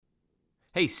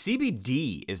Hey,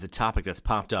 CBD is a topic that's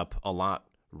popped up a lot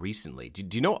recently. Do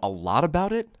you know a lot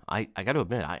about it? I got to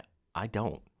admit, I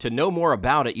don't. To know more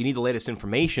about it, you need the latest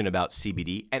information about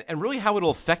CBD and really how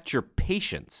it'll affect your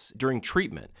patients during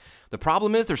treatment. The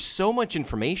problem is there's so much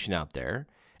information out there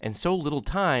and so little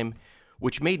time,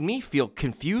 which made me feel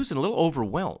confused and a little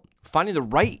overwhelmed. Finding the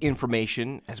right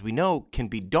information, as we know, can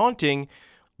be daunting,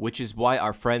 which is why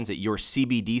our friends at Your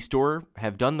CBD Store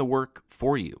have done the work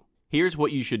for you. Here's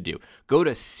what you should do. Go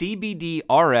to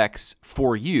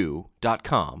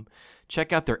cbdrx4u.com,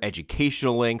 check out their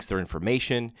educational links, their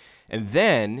information, and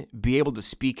then be able to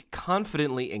speak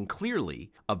confidently and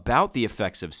clearly about the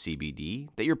effects of CBD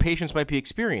that your patients might be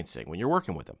experiencing when you're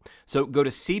working with them. So go to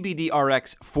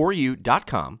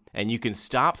cbdrx4u.com, and you can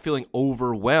stop feeling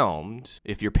overwhelmed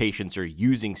if your patients are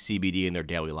using CBD in their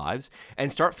daily lives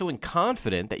and start feeling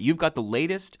confident that you've got the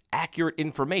latest, accurate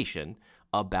information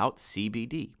about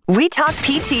CBD. We talk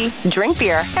PT, drink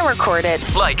beer, and record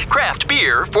it. Like craft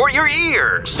beer for your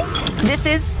ears. This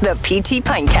is the PT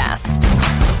Pintcast.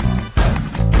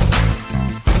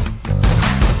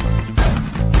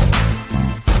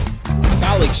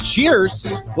 Colleagues,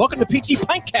 cheers. Welcome to PT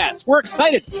Pintcast. We're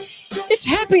excited. It's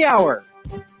happy hour.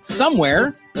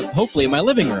 Somewhere, hopefully in my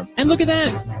living room. And look at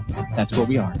that. That's where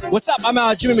we are. What's up?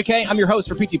 I'm Jimmy McKay. I'm your host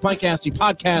for PT Pintcast, a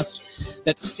podcast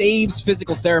that saves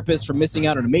physical therapists from missing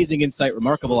out on amazing insight,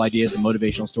 remarkable ideas, and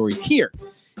motivational stories here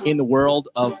in the world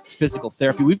of physical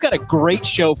therapy. We've got a great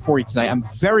show for you tonight. I'm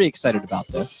very excited about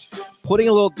this. Putting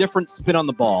a little different spin on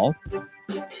the ball.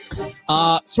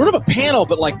 Sort of a panel,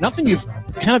 but like nothing you've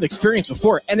kind of experienced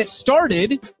before. And it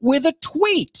started with a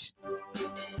tweet.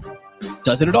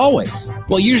 Doesn't it always?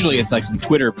 Well, usually it's like some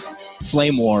Twitter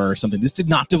flame war or something. This did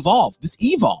not devolve. This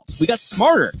evolved. We got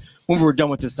smarter when we were done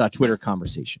with this Twitter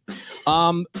conversation.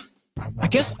 I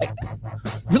guess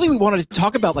really we wanted to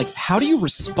talk about like how do you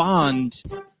respond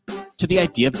to the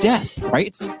idea of death, right?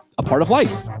 It's a part of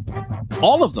life.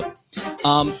 All of them.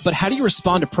 But how do you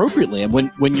respond appropriately? And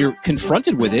when you're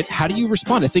confronted with it, how do you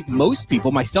respond? I think most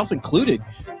people, myself included,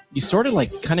 you sort of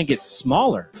like kind of get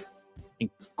smaller and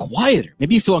quieter.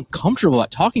 Maybe you feel uncomfortable about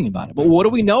talking about it. But what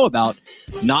do we know about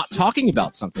not talking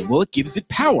about something? Well, it gives it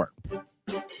power.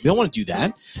 We don't want to do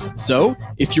that. So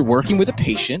if you're working with a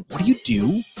patient, what do you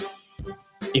do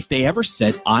if they ever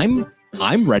said, I'm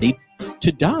ready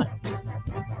to die?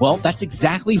 Well, that's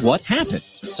exactly what happened.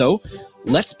 So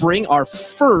let's bring our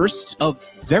first of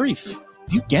very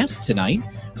few guests tonight.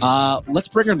 Let's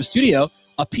bring her in the studio,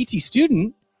 a PT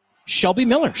student, Shelby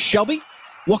Miller. Shelby,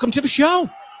 welcome to the show.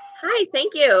 Hi,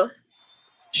 thank you.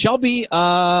 Shelby,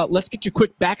 let's get your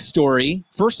quick backstory.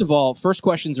 First of all, first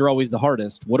questions are always the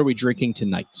hardest. What are we drinking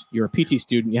tonight? You're a PT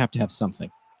student. You have to have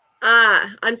something.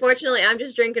 Unfortunately, I'm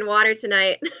just drinking water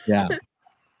tonight. Yeah.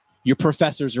 Your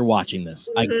professors are watching this.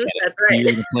 I get it. That's right.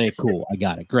 You're going to play it cool. I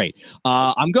got it. Great.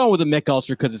 I'm going with a Mick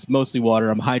Ultra because it's mostly water.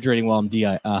 I'm hydrating while I'm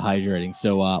dehydrating.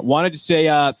 So wanted to say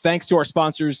thanks to our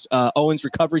sponsors, Owens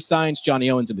Recovery Science, Johnny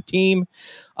Owens and the team.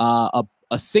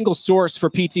 A single source for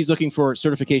PTs looking for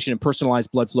certification in personalized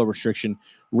blood flow restriction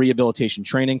rehabilitation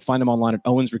training. Find them online at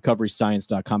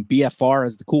owensrecoveryscience.com. BFR,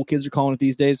 as the cool kids are calling it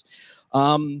these days.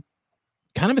 Kind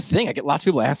of a thing. I get lots of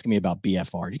people asking me about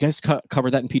BFR. Do you guys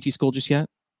cover that in PT school just yet?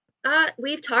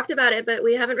 We've talked about it, but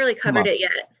we haven't really covered it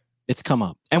yet. It's come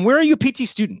up. And where are you a PT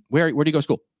student? Where do you go to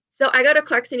school? So I go to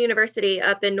Clarkson University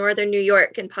up in northern New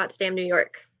York, in Potsdam, New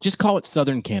York. Just call it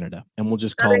Southern Canada, and we'll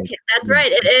just call it. That's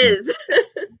right. It is.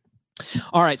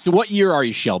 All right. So what year are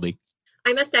you, Shelby?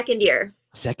 I'm a second year.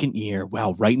 Second year.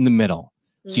 Wow. Right in the middle.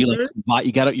 So you're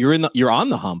on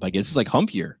the hump. I guess it's like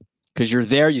hump year because you're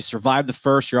there. You survived the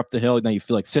first. You're up the hill. Now you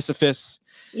feel like Sisyphus.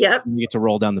 Yep. You get to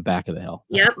roll down the back of the hill.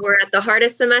 Yep. We're at the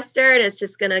hardest semester, and it's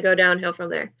just going to go downhill from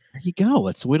there. There you go.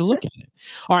 That's the way to look at it.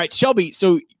 All right, Shelby.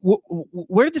 So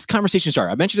where did this conversation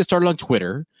start? I mentioned it started on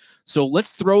Twitter. So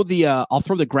let's throw I'll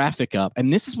throw the graphic up.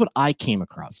 And this is what I came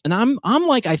across. And I'm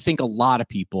like, I think a lot of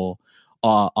people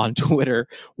on Twitter,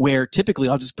 where typically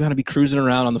I'll just kind of be cruising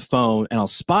around on the phone and I'll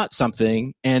spot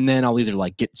something. And then I'll either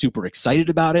like get super excited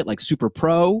about it, like super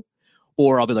pro,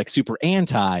 or I'll be like super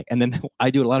anti. And then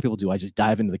I do what a lot of people do. I just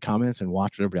dive into the comments and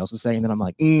watch what everybody else is saying. And then I'm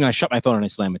like, I shut my phone and I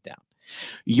slam it down.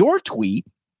 Your tweet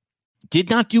did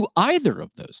not do either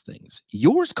of those things.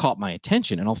 Yours caught my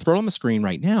attention, and I'll throw it on the screen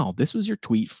right now. This was your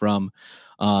tweet from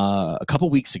a couple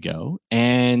weeks ago.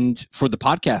 And for the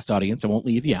podcast audience, I won't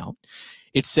leave you out.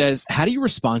 It says, how do you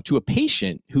respond to a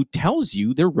patient who tells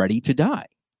you they're ready to die?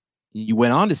 You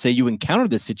went on to say you encountered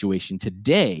this situation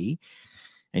today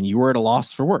and you were at a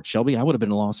loss for words. Shelby, I would have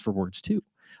been at a loss for words too.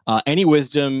 Any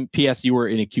wisdom? P.S. You were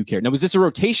in acute care. Now, was this a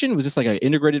rotation? Was this like an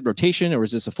integrated rotation, or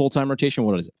was this a full-time rotation?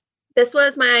 What is it? This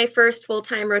was my first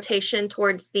full-time rotation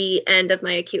towards the end of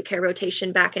my acute care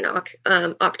rotation back in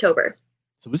October.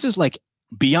 So this is like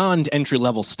beyond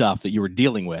entry-level stuff that you were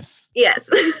dealing with. Yes.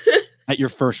 At your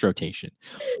first rotation.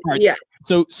 All right. Yeah.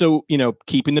 So,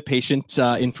 keeping the patient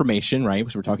information, right?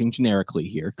 Because we're talking generically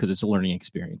here because it's a learning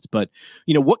experience. But,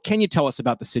 what can you tell us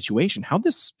about the situation? How'd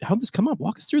this come up?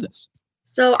 Walk us through this.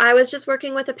 So I was just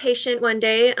working with a patient one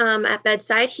day at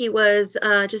bedside. He was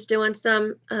just doing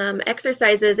some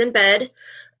exercises in bed.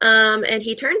 And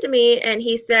he turned to me and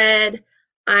he said,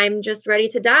 "I'm just ready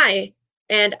to die."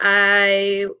 And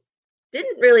I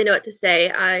didn't really know what to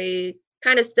say. I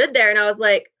kind of stood there and I was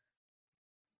like,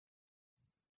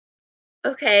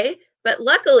 okay. But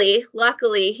luckily,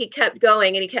 he kept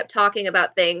going and he kept talking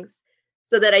about things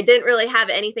so that I didn't really have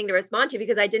anything to respond to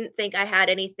because I didn't think I had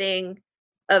anything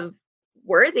of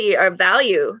worthy or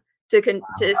value to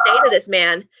say to this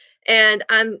man. And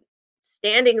I'm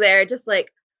standing there just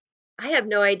like, I have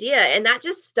no idea. And that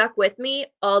just stuck with me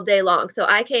all day long. So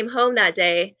I came home that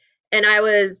day and I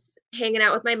was hanging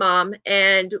out with my mom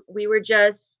and we were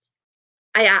just,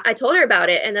 I told her about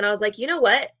it. And then I was like, you know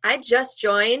what? I just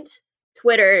joined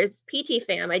Twitter's PT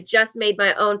fam. I just made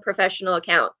my own professional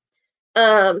account.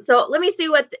 So let me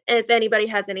see if anybody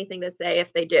has anything to say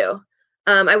if they do.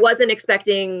 I wasn't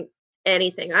expecting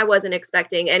anything. I wasn't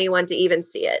expecting anyone to even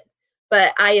see it,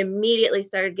 but I immediately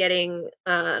started getting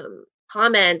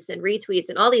comments and retweets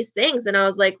and all these things. And I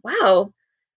was like, wow,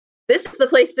 this is the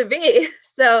place to be.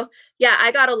 So yeah,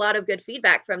 I got a lot of good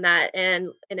feedback from that and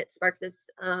it sparked this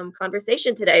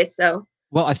conversation today. So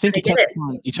well, I think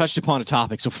you touched upon a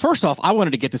topic. So first off, I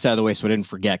wanted to get this out of the way so I didn't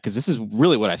forget, because this is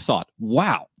really what I thought.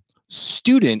 Wow.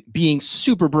 Student being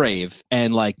super brave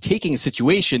and like taking a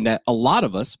situation that a lot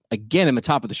of us, again, in the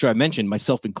top of the show I mentioned,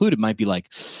 myself included, might be like,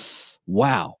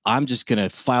 wow, I'm just going to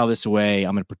file this away.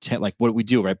 I'm going to pretend like what we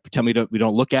do, right? Pretend we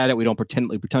don't look at it. We don't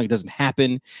pretend it doesn't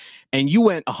happen. And you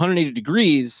went 180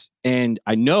 degrees, and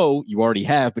I know you already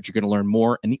have, but you're going to learn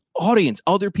more. And the audience,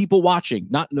 other people watching,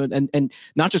 not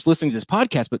just listening to this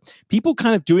podcast, but people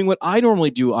kind of doing what I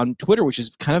normally do on Twitter, which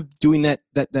is kind of doing that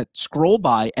scroll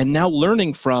by and now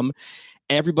learning from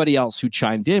everybody else who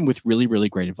chimed in with really, really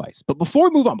great advice. But before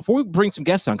we move on, before we bring some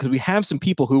guests on, because we have some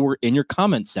people who were in your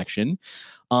comments section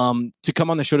to come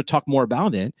on the show to talk more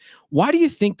about it, why do you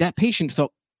think that patient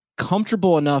felt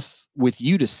comfortable enough with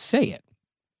you to say it?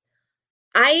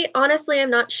 I honestly am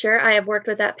not sure. I have worked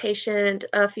with that patient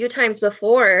a few times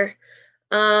before.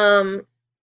 And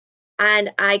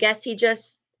I guess he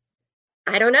just,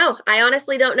 I don't know. I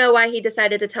honestly don't know why he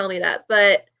decided to tell me that,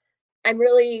 but I'm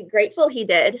really grateful he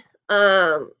did.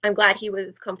 I'm glad he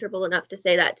was comfortable enough to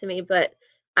say that to me, but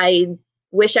I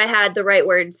wish I had the right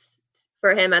words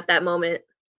for him at that moment.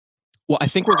 Well, I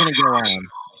think we're going to go on.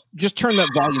 Just turn that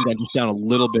volume down a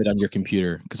little bit on your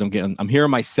computer, because I'm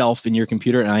hearing myself in your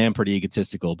computer, and I am pretty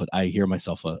egotistical, but I hear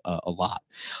myself a lot.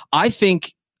 I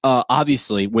think,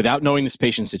 obviously, without knowing this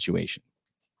patient situation,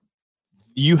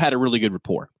 you had a really good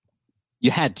rapport.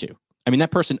 You had to. I mean,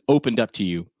 that person opened up to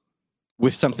you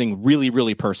with something really,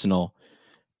 really personal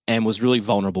and was really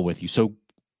vulnerable with you. So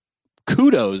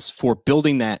kudos for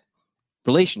building that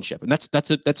relationship. And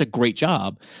that's a great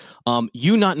job.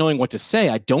 You not knowing what to say,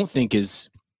 I don't think is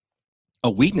a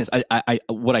weakness. I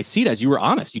what I see it as, you were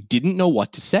honest. You didn't know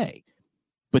what to say,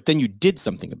 but then you did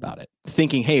something about it,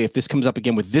 thinking, hey, if this comes up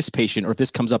again with this patient, or if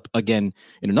this comes up again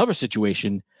in another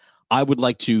situation, I would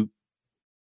like to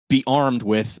be armed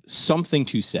with something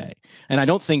to say. And I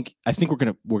think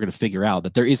we're gonna figure out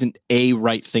that there isn't a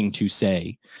right thing to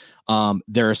say.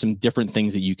 There are some different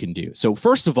things that you can do. So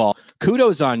first of all,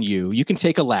 kudos on you. You can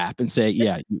take a lap and say,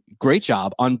 yeah, great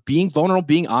job on being vulnerable,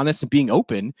 being honest, and being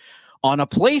open on a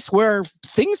place where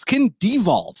things can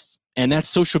devolve. And that's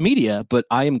social media. But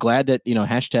I am glad that,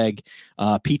 hashtag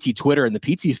PT Twitter and the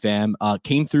PT fam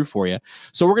came through for you.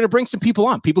 So we're going to bring some people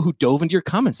on, people who dove into your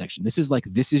comment section. This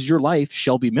is your life,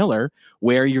 Shelby Miller,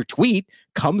 where your tweet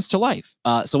comes to life.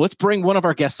 So let's bring one of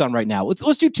our guests on right now.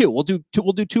 Let's do two. We'll do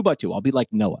 2 by 2. I'll be like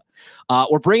Noah.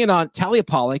 We're bringing on Talia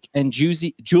Pollock and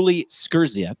Julie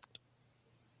Skurzia.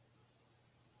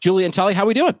 Julie and Talia, how are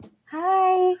we doing?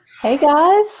 Hi. Hey,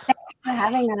 guys. Thanks for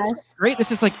having us. Great.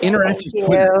 This is like interactive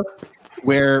Twitter,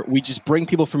 where we just bring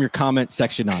people from your comment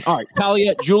section on. All right,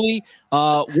 Talia, Julie,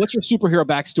 what's your superhero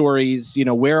backstories?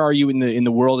 Where are you in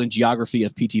the world and geography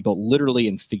of PT, both literally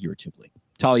and figuratively?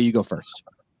 Talia, you go first.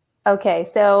 Okay,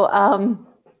 so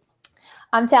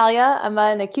I'm Talia. I'm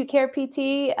an acute care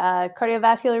PT,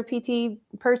 cardiovascular PT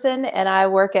person, and I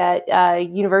work at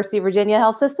University of Virginia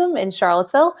Health System in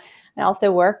Charlottesville. I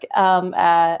also work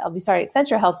I'll be starting at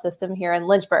Central Health System here in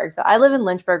Lynchburg. So I live in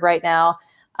Lynchburg right now.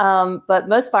 But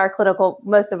most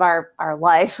of our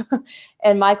life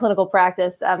and my clinical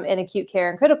practice in acute care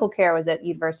and critical care was at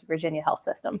University of Virginia Health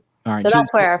System. All right, so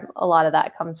that's where a lot of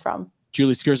that comes from.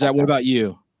 Julie Skirzat, what about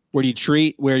you? Where do you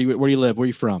treat? Where do you live? Where are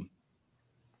you from?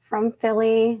 From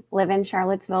Philly, live in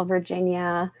Charlottesville,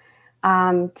 Virginia.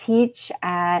 Teach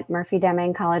at Murphy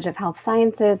Deming College of Health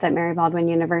Sciences at Mary Baldwin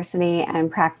University,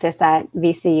 and practice at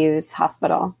VCU's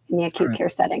hospital in the acute care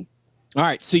setting. All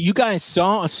right. So you guys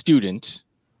saw a student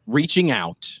reaching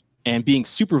out and being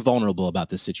super vulnerable about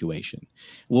this situation.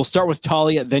 We'll start with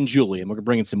Talia, then Julie, and we're going to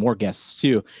bring in some more guests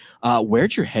too.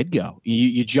 Where'd your head go?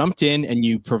 You jumped in and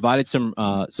you provided some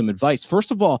advice. First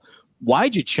of all,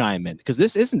 why'd you chime in? Because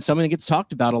this isn't something that gets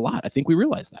talked about a lot. I think we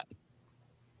realize that.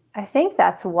 I think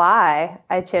that's why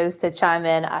I chose to chime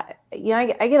in. I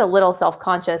get a little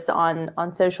self-conscious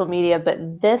on social media,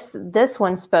 but this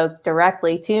one spoke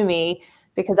directly to me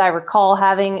because I recall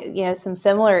having, some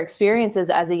similar experiences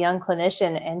as a young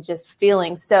clinician and just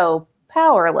feeling so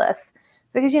powerless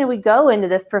because, we go into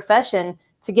this profession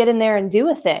to get in there and do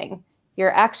a thing.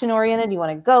 You're action oriented. You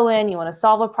want to go in, you want to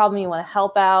solve a problem, you want to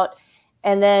help out.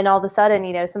 And then all of a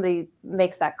sudden, somebody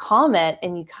makes that comment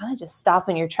and you kind of just stop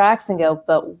in your tracks and go,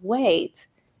 but wait,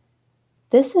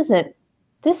 this isn't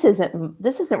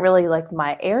really like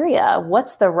my area.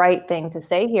 What's the right thing to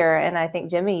say here? And I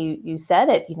think, Jimmy, you said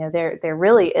it, there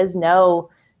really is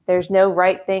there's no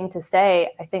right thing to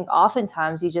say. I think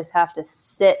oftentimes you just have to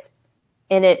sit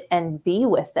in it and be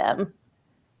with them.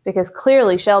 Because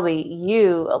clearly, Shelby,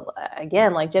 you,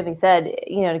 again, like Jimmy said,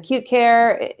 in acute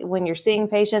care, when you're seeing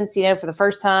patients, for the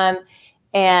first time,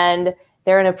 and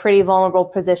they're in a pretty vulnerable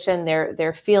position,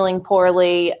 they're feeling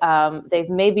poorly, they've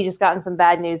maybe just gotten some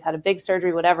bad news, had a big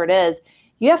surgery, whatever it is,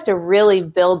 you have to really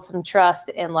build some trust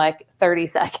in like 30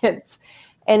 seconds.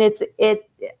 And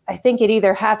I think it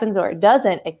either happens or it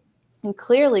doesn't. And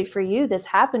clearly for you, this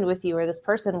happened with you, or this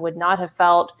person would not have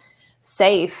felt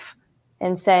safe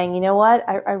and saying, you know what,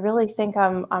 I really think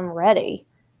I'm ready.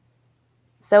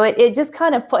 So it just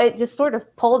sort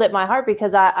of pulled at my heart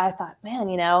because I thought, man,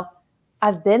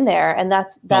 I've been there, and I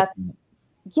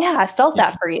felt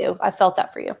that for you. I felt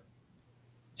that for you.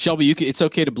 Shelby, it's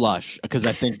okay to blush because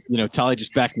I think, Talia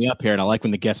just backed me up here, and I like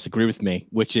when the guests agree with me,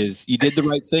 which is you did the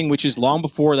right thing, which is long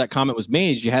before that comment was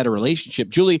made, you had a relationship.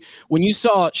 Julie, when you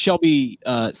saw Shelby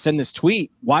send this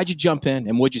tweet, why'd you jump in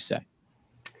and what'd you say?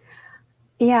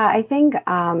 Yeah, I think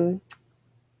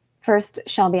first,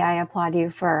 Shelby, I applaud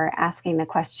you for asking the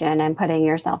question and putting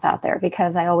yourself out there,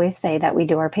 because I always say that we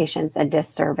do our patients a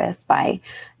disservice by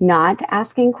not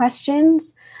asking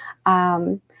questions.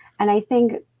 And I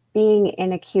think being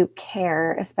in acute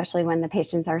care, especially when the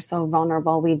patients are so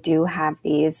vulnerable, we do have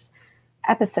these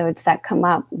episodes that come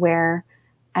up where,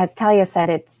 as Talia said,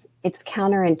 it's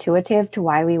counterintuitive to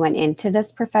why we went into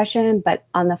this profession. But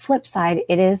on the flip side,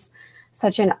 it is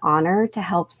such an honor to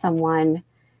help someone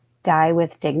die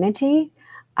with dignity.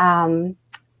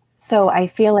 So I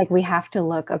feel like we have to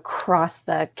look across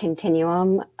the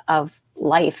continuum of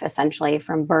life, essentially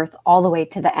from birth all the way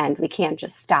to the end. We can't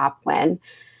just stop when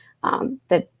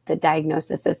the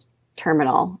diagnosis is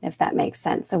terminal, if that makes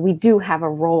sense. So we do have a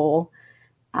role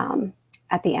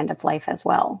at the end of life as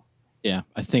well. Yeah,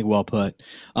 I think well put.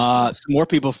 Some more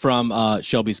people from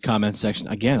Shelby's comment section.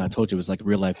 Again, I told you it was like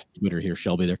real life Twitter here,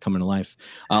 Shelby. They're coming to life.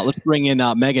 Let's bring in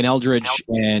Megan Eldridge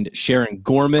and Sharon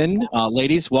Gorman.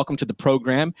 Ladies, welcome to the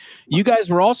program. You guys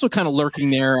were also kind of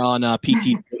lurking there on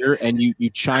PT Twitter, and you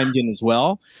chimed in as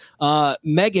well.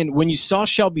 Megan, when you saw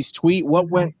Shelby's tweet, what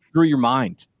went through your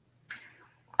mind?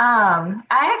 I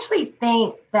actually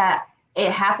think that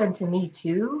it happened to me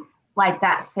too. Like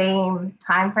that same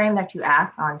time frame that you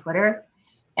asked on Twitter.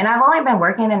 And I've only been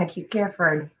working in acute care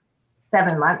for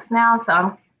 7 months now, so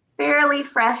I'm fairly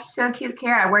fresh to acute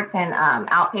care. I worked in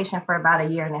outpatient for about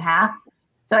 1.5 years.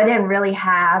 So I didn't really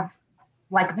have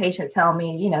like a patient tell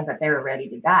me, that they were ready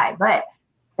to die, but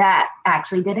that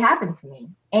actually did happen to me.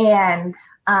 And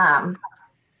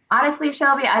honestly,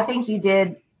 Shelby, I think you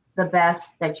did the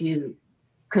best that you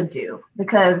could do,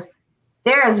 because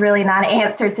there is really not an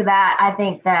answer to that. I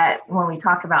think that when we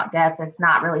talk about death, it's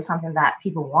not really something that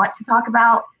people want to talk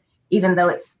about, even though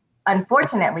it's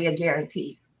unfortunately a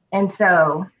guarantee. And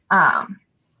so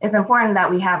it's important that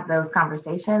we have those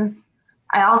conversations.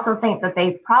 I also think that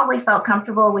they probably felt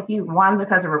comfortable with you, one,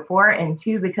 because of rapport, and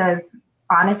two, because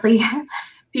honestly,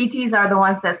 PTs are the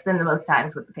ones that spend the most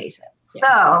times with the patient. Yeah.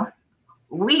 So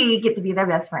we get to be their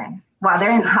best friend while they're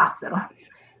in the hospital.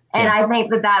 And I think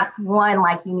that that's one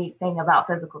unique thing about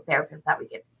physical therapists that we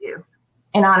get to do.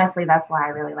 And honestly, that's why I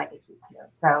really like acute care.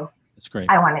 So that's great.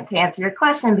 I wanted to answer your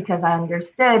question because I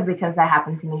understood, because that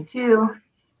happened to me too.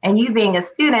 And you being a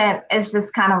student, it's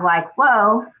just kind of like,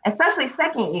 whoa, especially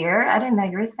second year. I didn't know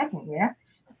you were second year.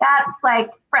 That's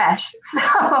like fresh. So,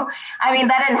 I mean,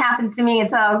 that didn't happen to me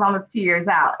until I was almost 2 years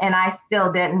out. And I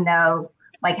still didn't know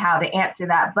like how to answer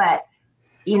that. But,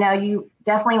 you know, you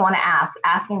definitely want to ask.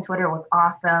 Asking Twitter was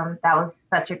awesome. That was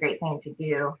such a great thing to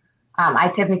do. I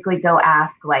typically go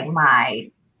ask like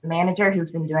my manager who's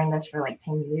been doing this for like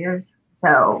 10 years.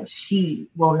 So she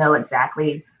will know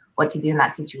exactly what to do in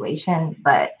that situation.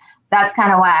 But that's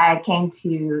kind of why I came to,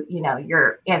 you know,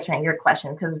 you're answering your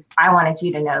question, because I wanted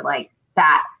you to know like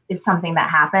that is something that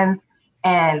happens.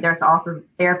 And there's also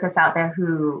therapists out there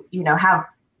who, you know, have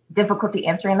difficulty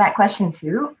answering that question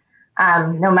too.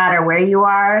 No matter where you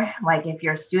are, like if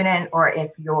you're a student or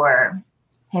if you're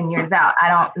 10 years out, I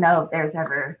don't know if there's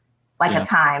ever like a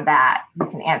time that you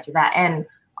can answer that. And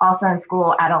also in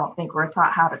school, I don't think we're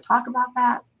taught how to talk about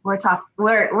that. We're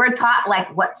taught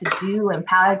like what to do in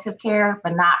palliative care,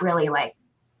 but not really like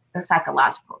the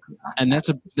psychological component. And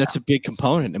that's a big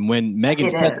component. And when Megan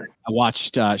said that, I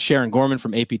watched Sharon Gorman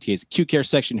from APTA's acute care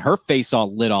section, her face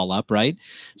all lit all up, right?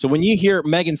 So when you hear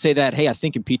Megan say that, hey, I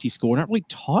think in PT school, we're not really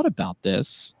taught about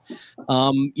this.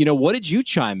 You know, what did you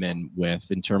chime in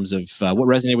with in terms of what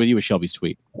resonated with you with Shelby's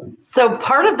tweet? So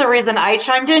part of the reason I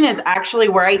chimed in is actually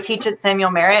where I teach at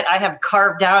Samuel Merritt. I have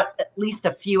carved out at least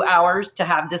a few hours to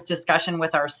have this discussion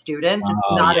with our students. It's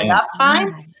not enough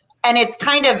time. And it's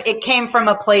kind of, it came from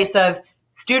a place of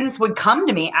students would come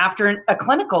to me after a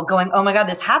clinical going, oh my God,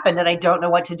 this happened and I don't know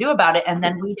what to do about it. And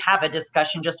then we'd have a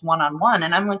discussion just one-on-one.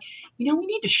 And I'm like, you know, we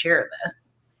need to share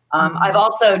this. I've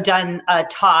also done a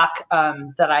talk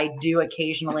that I do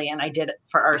occasionally, and I did it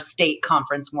for our state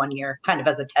conference one year, kind of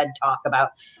as a TED talk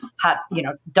about how, you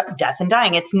know, death and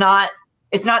dying. It's not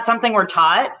something we're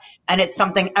taught, and it's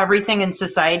something everything in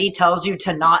society tells you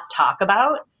to not talk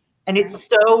about. And it's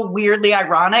so weirdly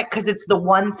ironic because it's the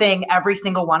one thing every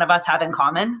single one of us have in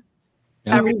common.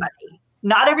 Yeah. Everybody.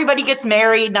 Not everybody gets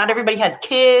married. Not everybody has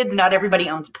kids. Not everybody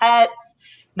owns pets.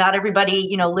 Not everybody,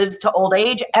 you know, lives to old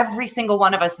age. Every single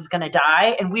one of us is going to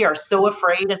die. And we are so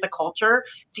afraid as a culture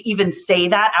to even say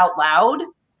that out loud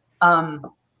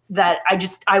that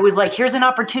I was like, here's an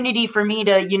opportunity for me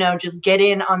to, you know, just get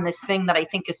in on this thing that I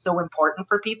think is so important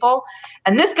for people.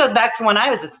 And this goes back to when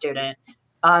I was a student.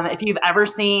 If you've ever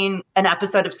seen an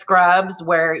episode of Scrubs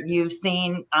where you've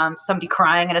seen somebody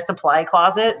crying in a supply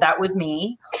closet, that was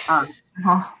me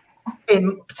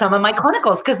in some of my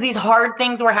clinicals, because these hard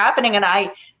things were happening. And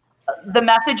the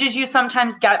messages you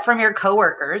sometimes get from your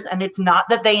coworkers, and it's not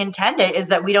that they intend it, is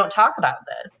that we don't talk about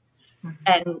this.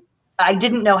 And I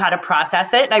didn't know how to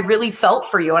process it. And I really felt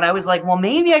for you. And I was like, well,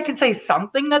 maybe I could say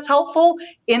something that's helpful,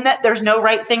 in that there's no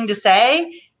right thing to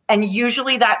say. And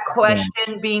usually that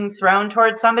question being thrown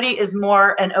towards somebody is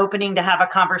more an opening to have a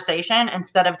conversation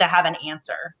instead of to have an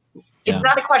answer. Yeah. It's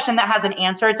not a question that has an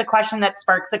answer. It's a question that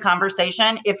sparks a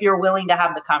conversation if you're willing to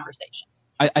have the conversation.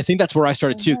 I think that's where I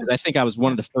started too, because I think I was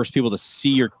one of the first people to see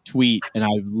your tweet, and I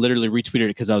literally retweeted it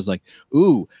because I was like,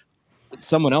 ooh,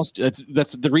 someone else, that's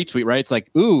the retweet, right? It's like,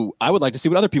 ooh, I would like to see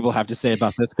what other people have to say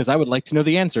about this because I would like to know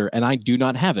the answer, and I do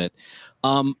not have it.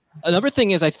 Another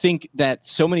thing is, I think that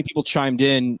so many people chimed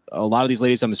in, a lot of these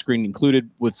ladies on the screen included,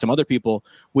 with some other people,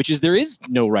 which is there is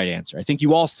no right answer. I think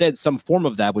you all said some form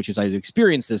of that, which is I've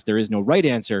experienced this. There is no right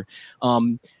answer.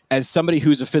 As somebody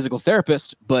who's a physical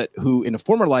therapist, but who in a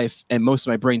former life, and most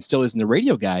of my brain still isn't the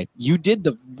radio guy, you did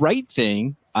the right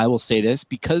thing. I will say this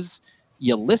because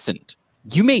you listened.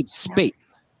 You made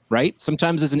space, right?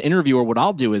 Sometimes as an interviewer, what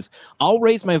I'll do is I'll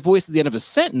raise my voice at the end of a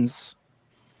sentence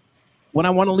when I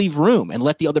want to leave room and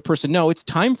let the other person know it's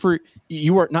time for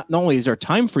you. Are not only is there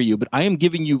time for you, but I am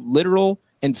giving you literal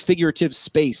and figurative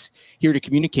space here to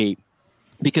communicate,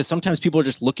 because sometimes people are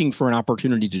just looking for an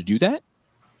opportunity to do that.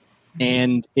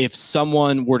 And if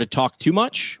someone were to talk too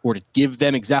much or to give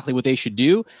them exactly what they should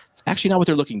do, it's actually not what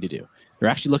they're looking to do. They're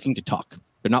actually looking to talk.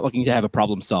 They're not looking to have a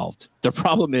problem solved. Their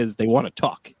problem is they want to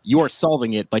talk. You are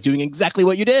solving it by doing exactly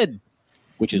what you did,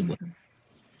 which is listen.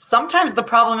 Sometimes the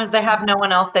problem is they have no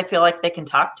one else they feel like they can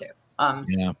talk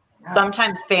to.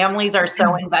 Sometimes families are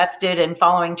so invested in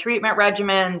following treatment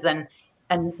regimens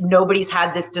and nobody's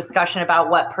had this discussion about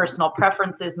what personal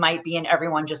preferences might be, and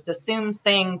everyone just assumes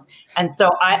things. And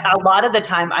so a lot of the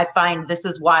time I find this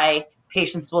is why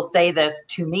patients will say this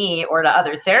to me or to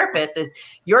other therapists is,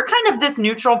 you're kind of this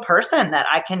neutral person that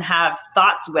I can have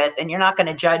thoughts with, and you're not going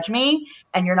to judge me,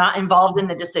 and you're not involved in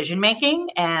the decision making.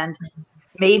 And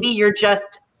maybe you're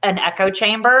just an echo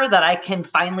chamber that I can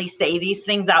finally say these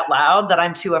things out loud that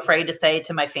I'm too afraid to say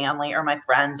to my family or my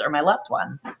friends or my loved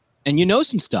ones. And you know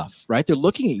some stuff, right? They're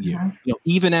looking at you, you know,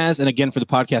 even as, and again, for the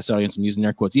podcast audience, I'm using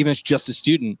air quotes, even as just a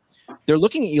student, they're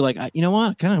looking at you like, you know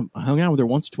what, I kind of hung out with her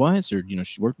once, twice, or,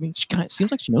 she worked with me. She kind of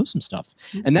seems like she knows some stuff.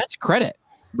 And that's credit,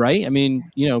 right? I mean,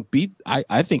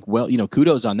 I think,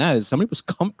 kudos on that. Is somebody was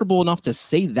comfortable enough to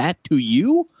say that to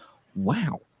you?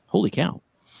 Wow. Holy cow.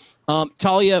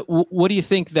 Talia, what do you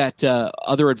think that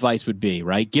other advice would be,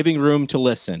 right? Giving room to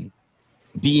listen,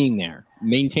 being there,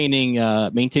 maintaining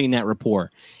that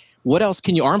rapport. What else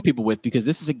can you arm people with? Because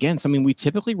this is, again, something we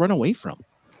typically run away from.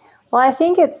 Well, I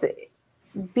think it's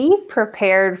be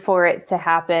prepared for it to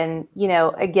happen,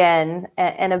 again,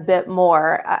 and a bit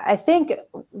more. I think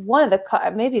one of the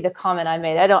comment I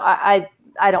made,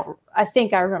 I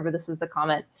think I remember this is the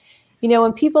comment,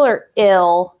 when people are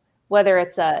ill, whether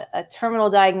it's a terminal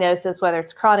diagnosis, whether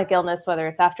it's chronic illness, whether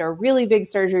it's after a really big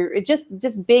surgery,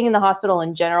 just being in the hospital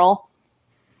in general,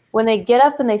 when they get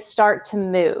up and they start to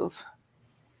move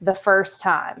the first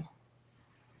time,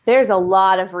 there's a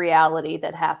lot of reality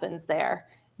that happens there.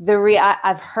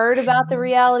 I've heard about the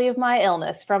reality of my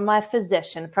illness from my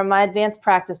physician, from my advanced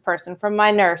practice person, from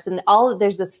my nurse, and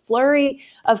there's this flurry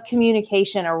of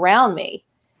communication around me.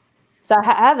 So I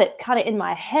have it kind of in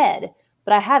my head,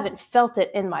 but I haven't felt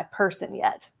it in my person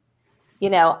yet.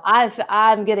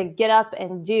 I'm going to get up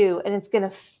and do, and it's going to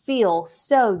feel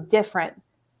so different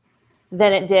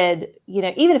than it did,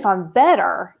 even if I'm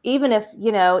better, even if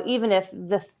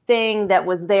the thing that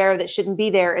was there that shouldn't be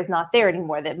there is not there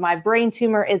anymore, that my brain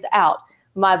tumor is out,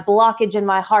 my blockage in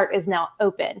my heart is now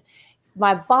open.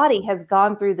 My body has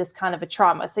gone through this kind of a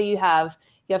trauma. So you have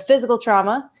physical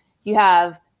trauma, you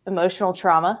have emotional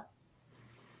trauma,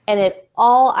 and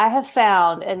I have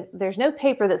found, and there's no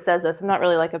paper that says this, I'm not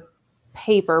really like a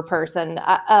paper person.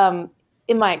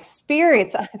 In my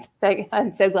experience,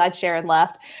 I'm so glad Sharon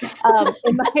left.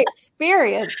 In my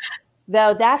experience,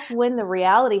 though, that's when the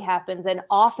reality happens, and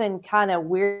often kind of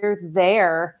we're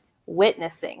there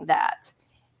witnessing that.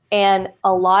 And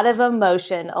a lot of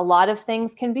emotion, a lot of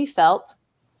things can be felt.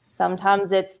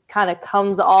 Sometimes it's kind of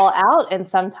comes all out, and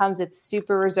sometimes it's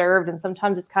super reserved, and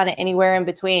sometimes it's kind of anywhere in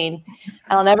between.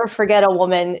 And I'll never forget a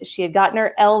woman, she had gotten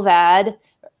her LVAD,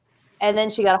 and then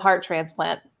she got a heart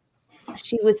transplant.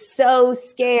 She was so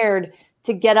scared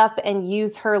to get up and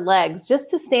use her legs just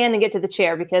to stand and get to the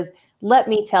chair, because let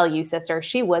me tell you, sister,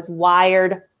 she was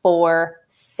wired for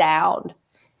sound.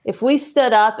 If we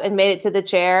stood up and made it to the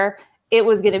chair, it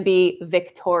was going to be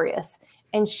victorious.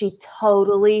 And she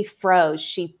totally froze.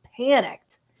 She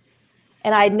panicked.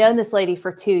 And I'd known this lady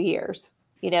for 2 years.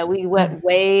 We went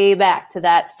way back to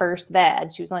that first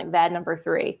VAD. She was like VAD number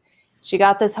 3. She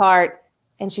got this heart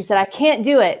and she said, I can't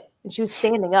do it. And she was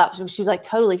standing up. She was like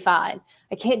totally fine.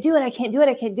 I can't do it. I can't do it.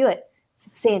 I can't do it. I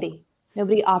said, Sandy,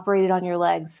 nobody operated on your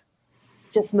legs.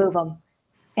 Just move them.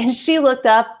 And she looked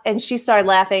up and she started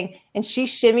laughing and she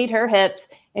shimmied her hips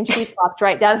and she popped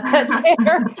right down in that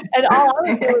chair. And all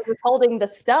I was doing was holding the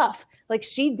stuff. Like,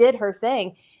 she did her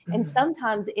thing. And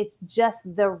sometimes it's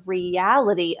just the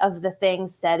reality of the thing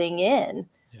setting in.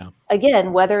 Yeah.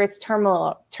 Again, whether it's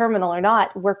terminal or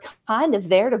not, we're kind of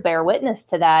there to bear witness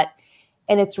to that.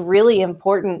 And it's really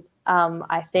important,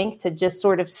 I think, to just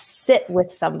sort of sit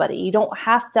with somebody. You don't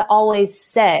have to always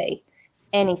say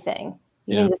anything.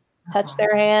 You can just touch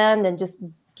their hand and just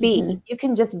be. Mm-hmm. You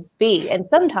can just be. And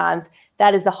sometimes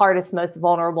that is the hardest, most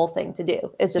vulnerable thing to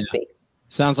do, is just be.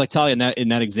 Sounds like, Talia, in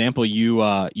that example, you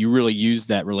really used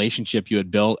that relationship you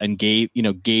had built and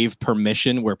gave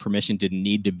permission where permission didn't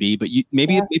need to be. But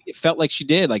maybe it felt like she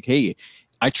did. Like, hey,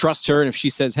 I trust her. And if she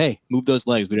says, hey, move those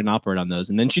legs, we didn't operate on those.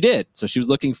 And then she did. So she was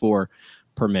looking for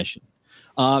permission.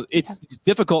 It's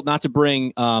difficult not to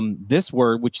bring this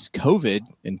word, which is COVID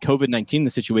and COVID-19, the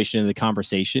situation, in the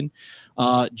conversation.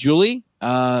 Julie,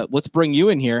 let's bring you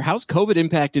in here. How's COVID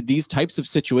impacted these types of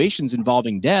situations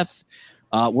involving death?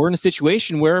 We're in a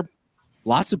situation where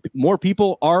lots of more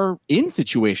people are in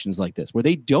situations like this, where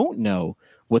they don't know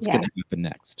what's going to happen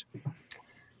next.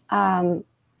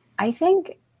 I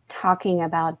think talking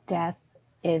about death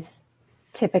is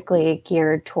typically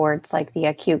geared towards like the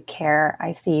acute care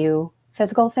ICU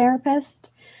physical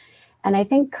therapist. And I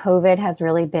think COVID has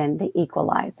really been the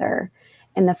equalizer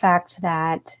in the fact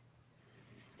that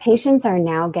patients are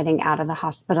now getting out of the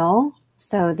hospital.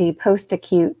 So the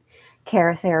post-acute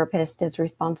care therapist is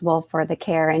responsible for the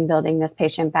care and building this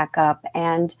patient back up.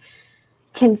 And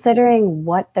considering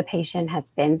what the patient has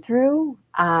been through,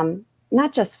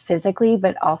 not just physically,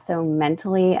 but also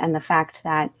mentally, and the fact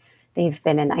that they've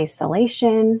been in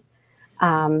isolation,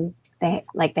 they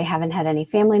haven't had any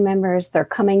family members, they're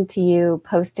coming to you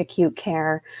post-acute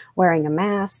care wearing a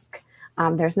mask.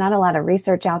 There's not a lot of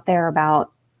research out there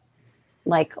about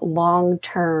like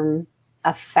long-term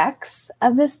effects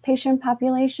of this patient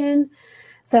population.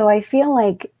 So I feel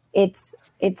like it's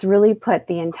it's really put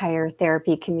the entire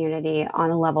therapy community on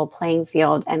a level playing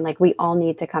field. And like, we all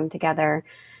need to come together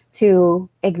to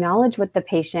acknowledge what the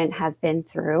patient has been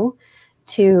through,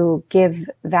 to give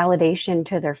validation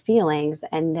to their feelings,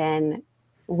 and then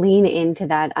lean into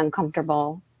that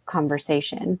uncomfortable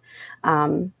conversation,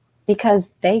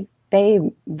 because they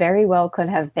very well could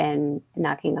have been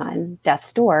knocking on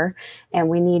death's door, and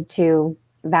we need to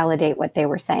validate what they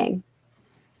were saying.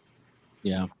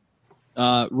 Yeah.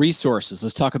 Resources.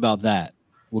 Let's talk about that.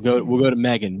 We'll go to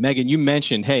Megan. Megan, you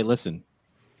mentioned, hey, listen,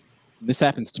 this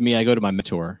happens to me. I go to my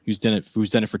mentor who's done it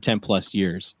for 10 plus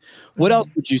years. What else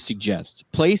would you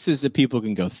suggest? Places that people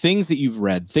can go, things that you've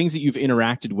read, things that you've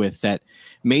interacted with that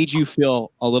made you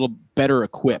feel a little better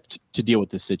equipped to deal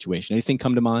with this situation. Anything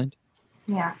come to mind?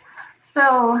 Yeah.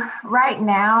 So right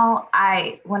now,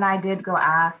 when I did go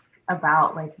ask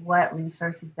about like what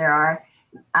resources there are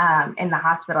in the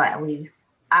hospital, at least,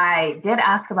 I did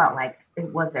ask about like,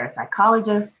 was there a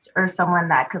psychologist or someone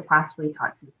that could possibly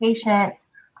talk to the patient,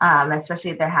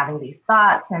 especially if they're having these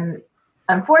thoughts. And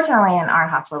unfortunately, in our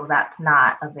hospital, that's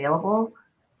not available.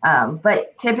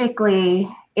 But typically,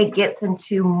 it gets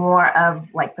into more of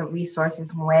like the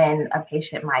resources when a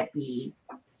patient might be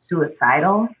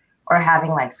suicidal or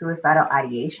having like suicidal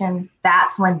ideation.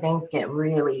 That's when things get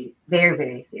really very,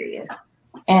 very serious.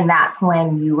 And that's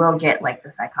when you will get like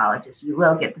the psychologist, you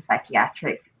will get the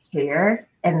psychiatric care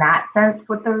in that sense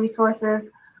with the resources.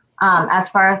 As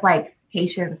far as like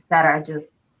patients that are just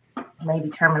maybe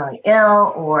terminally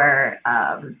ill or,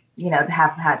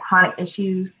 have had chronic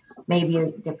issues,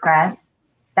 maybe depressed,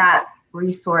 that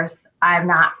resource, I'm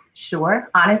not sure,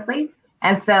 honestly.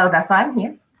 And so that's why I'm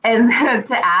here. And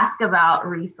to ask about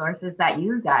resources that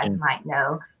you guys might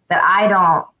know that I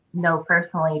don't know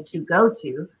personally to go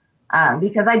to.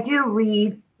 Because I do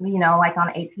read, like on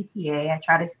APTA, I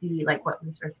try to see like what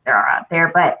resources there are out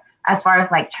there. But as far as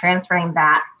like transferring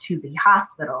that to the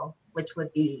hospital, which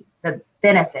would be the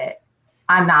benefit,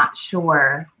 I'm not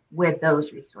sure where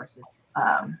those resources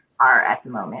are at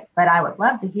the moment. But I would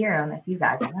love to hear them if you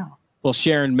guys know. Well,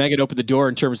 Sharon, Megan opened the door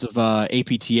in terms of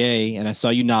APTA, and I saw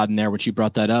you nodding there when you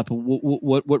brought that up.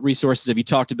 What resources have you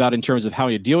talked about in terms of how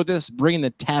you deal with this? Bringing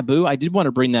the taboo. I did want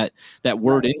to bring that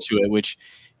word into it, which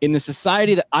in the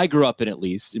society that I grew up in, at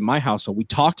least in my household, we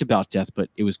talked about death, but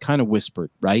it was kind of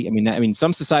whispered, right? I mean,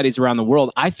 some societies around the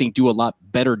world, I think, do a lot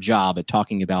better job at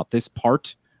talking about this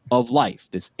part of life,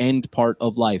 this end part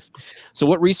of life. So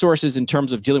what resources in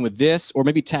terms of dealing with this, or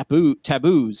maybe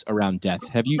taboos around death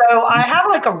have you? So I have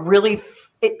like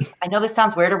I know this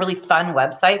sounds weird, a really fun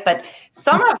website, but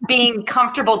some of being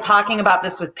comfortable talking about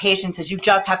this with patients is you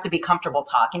just have to be comfortable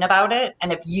talking about it.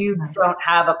 And if you don't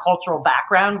have a cultural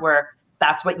background where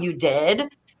that's what you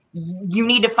did, you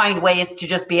need to find ways to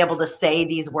just be able to say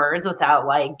these words without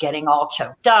like getting all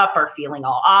choked up or feeling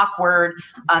all awkward.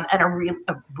 And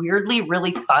a weirdly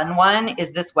really fun one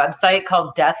is this website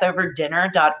called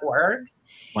deathoverdinner.org.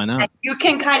 Why not? And you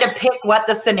can kind of pick what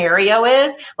the scenario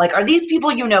is. Like, are these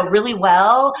people you know really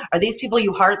well? Are these people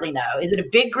you hardly know? Is it a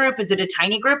big group? Is it a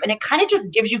tiny group? And it kind of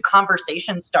just gives you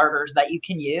conversation starters that you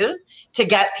can use to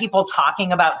get people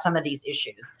talking about some of these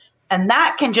issues. And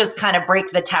that can just kind of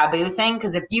break the taboo thing,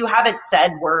 because if you haven't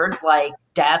said words like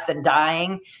death and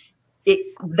dying,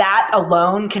 that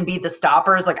alone can be the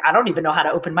stoppers. Like, I don't even know how to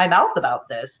open my mouth about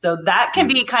this. So that can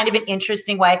be kind of an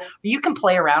interesting way where you can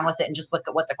play around with it and just look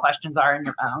at what the questions are in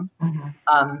your own.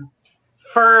 Mm-hmm.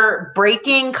 For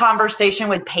breaking conversation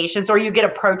with patients, or you get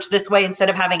approached this way instead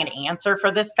of having an answer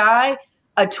for this guy,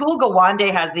 Atul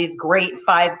Gawande has these great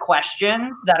 5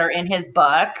 questions that are in his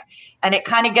book. And it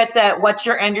kind of gets at what's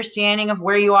your understanding of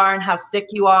where you are and how sick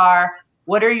you are.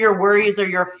 What are your worries or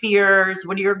your fears?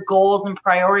 What are your goals and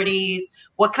priorities?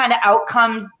 What kind of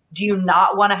outcomes do you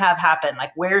not want to have happen?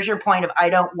 Like, where's your point of,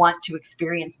 I don't want to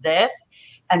experience this?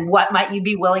 And what might you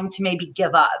be willing to maybe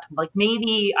give up? Like,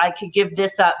 maybe I could give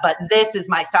this up, but this is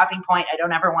my stopping point. I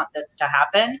don't ever want this to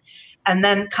happen. And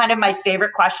then kind of my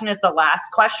favorite question is the last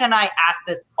question. I ask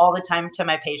this all the time to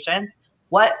my patients.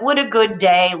 What would a good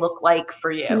day look like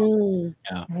for you?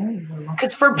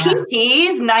 Because for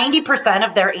PTs, 90%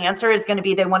 of their answer is going to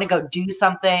be they want to go do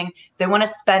something. They want to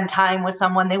spend time with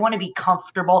someone. They want to be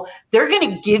comfortable. They're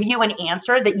going to give you an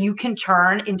answer that you can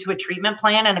turn into a treatment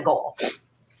plan and a goal.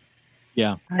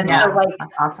 Yeah. And so like,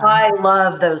 awesome. I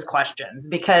love those questions,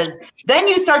 because then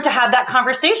you start to have that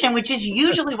conversation, which is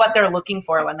usually what they're looking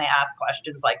for when they ask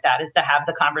questions like that, is to have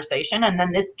the conversation. And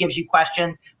then this gives you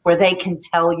questions where they can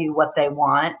tell you what they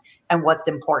want and what's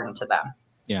important to them.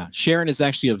 Yeah, Sharon is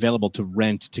actually available to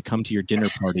rent to come to your dinner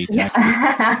party.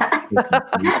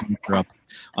 Up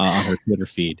on her Twitter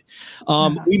feed.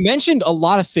 We mentioned a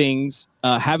lot of things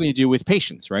having to do with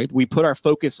patients, right? We put our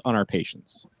focus on our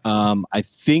patients. I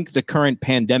think the current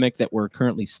pandemic that we're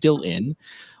currently still in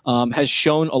has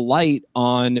shown a light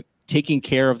on taking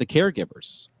care of the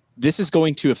caregivers. This is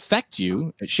going to affect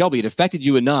you. Shelby, it affected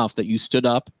you enough that you stood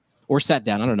up or sat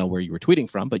down. I don't know where you were tweeting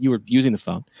from, but you were using the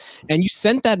phone and you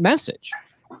sent that message.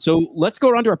 So let's go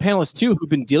around to our panelists too, who've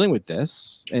been dealing with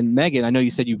this. And Megan, I know you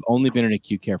said you've only been in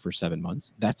acute care for 7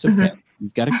 months. That's okay.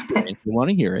 You've got experience. We want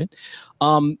to hear it.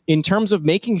 In terms of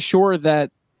making sure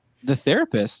that the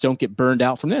therapists don't get burned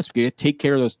out from this, we got to take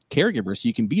care of those caregivers so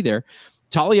you can be there.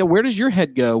 Talia, where does your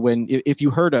head go when if you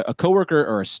heard a coworker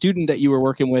or a student that you were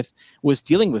working with was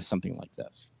dealing with something like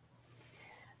this?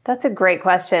 That's a great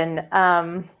question.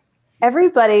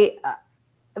 Everybody.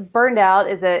 Burned out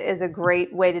is a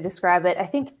great way to describe it. I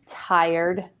think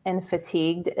tired and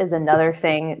fatigued is another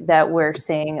thing that we're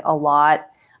seeing a lot,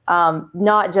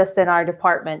 not just in our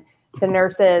department, the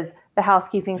nurses, the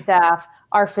housekeeping staff,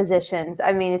 our physicians.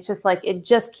 I mean, it's just like it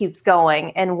just keeps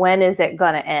going. And when is it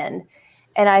going to end?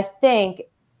 And I think,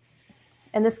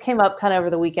 and this came up kind of over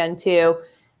the weekend too,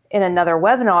 in another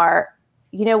webinar,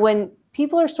 when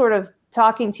people are sort of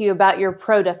talking to you about your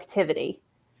productivity,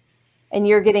 and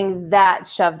you're getting that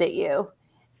shoved at you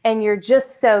and you're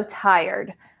just so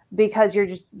tired because you're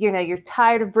just, you're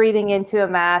tired of breathing into a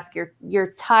mask.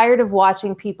 You're tired of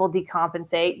watching people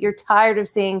decompensate. You're tired of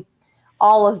seeing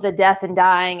all of the death and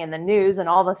dying and the news and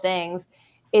all the things.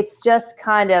 It's just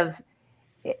kind of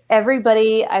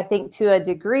everybody, I think to a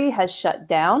degree has shut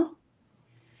down,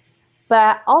 but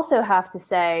I also have to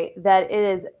say that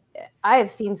I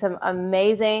have seen some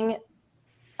amazing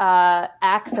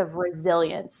acts of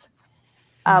resilience.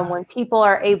 When people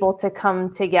are able to come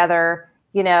together,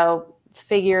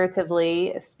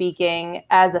 figuratively speaking,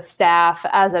 as a staff,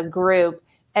 as a group,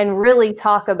 and really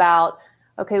talk about,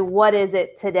 okay, what is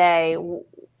it today?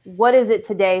 What is it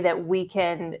today that we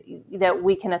can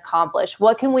accomplish?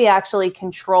 What can we actually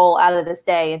control out of this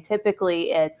day? And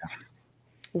typically it's,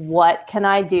 what can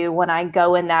I do when I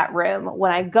go in that room?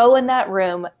 When I go in that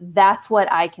room, that's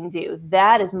what I can do.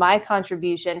 That is my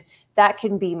contribution. That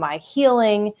can be my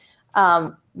healing.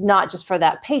 Not just for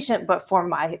that patient, but for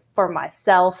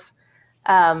myself.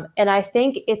 And I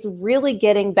think it's really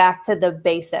getting back to the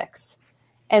basics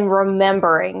and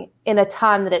remembering in a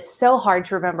time that it's so hard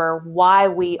to remember why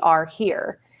we are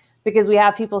here, because we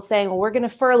have people saying, well, we're going to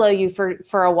furlough you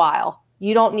for a while.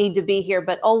 You don't need to be here,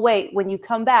 but oh, wait, when you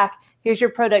come back, here's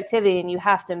your productivity and you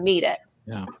have to meet it.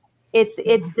 Yeah. It's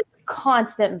this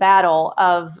constant battle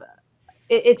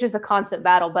it's just a constant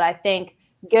battle. But I think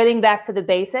getting back to the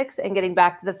basics and getting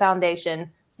back to the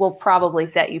foundation will probably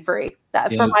set you free.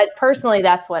 Personally,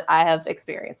 that's what I have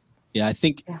experienced. Yeah, I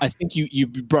think you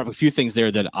brought up a few things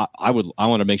there that I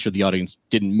want to make sure the audience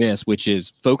didn't miss, which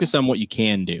is focus on what you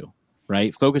can do,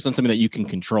 right? Focus on something that you can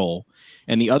control.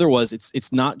 And the other was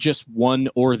it's not just one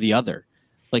or the other.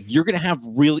 Like you're going to have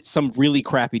some really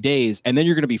crappy days and then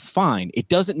you're going to be fine. It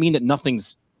doesn't mean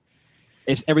that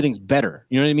everything's better.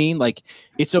 You know what I mean? Like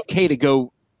it's okay to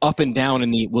go up and down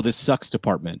in this sucks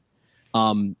department.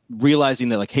 Realizing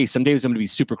that like, hey, some days I'm going to be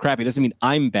super crappy. It doesn't mean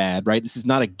I'm bad, right? This is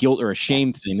not a guilt or a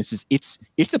shame thing.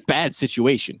 It's a bad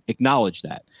situation. Acknowledge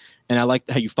that. And I like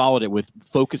how you followed it with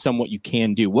focus on what you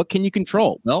can do. What can you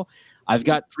control? Well, I've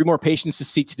got 3 more patients to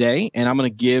see today, and I'm going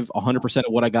to give 100%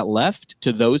 of what I got left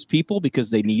to those people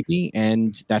because they need me,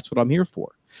 and that's what I'm here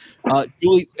for.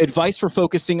 Julie, advice for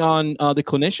focusing on the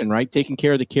clinician, right? Taking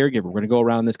care of the caregiver. We're going to go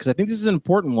around this because I think this is an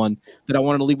important one that I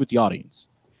wanted to leave with the audience.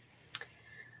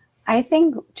 I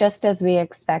think just as we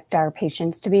expect our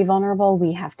patients to be vulnerable,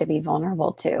 we have to be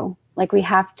vulnerable too. Like we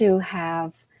have to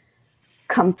have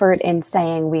comfort in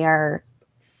saying we are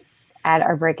at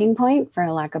our breaking point,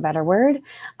 for lack of a better word.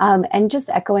 And just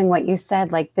echoing what you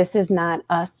said, like this is not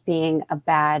us being a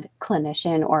bad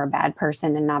clinician or a bad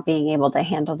person and not being able to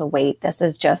handle the weight. This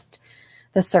is just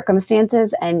the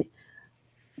circumstances and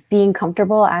being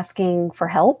comfortable asking for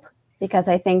help. Because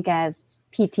I think as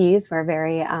PTs, we're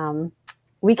very,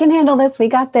 we can handle this, we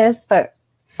got this, but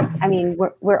I mean,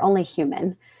 we're only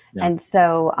human. Yeah. And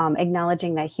so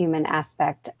acknowledging that human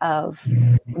aspect of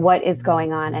what is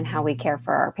going on and how we care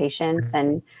for our patients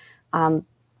and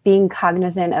being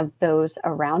cognizant of those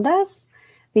around us,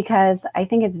 because I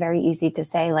think it's very easy to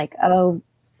say like, oh,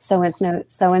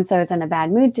 so-and-so is in a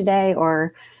bad mood today,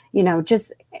 or, you know,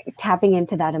 just tapping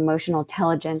into that emotional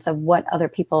intelligence of what other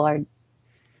people are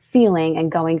feeling and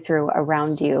going through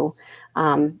around you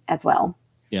as well.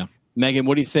 Yeah. Megan,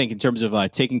 what do you think in terms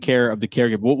of taking care of the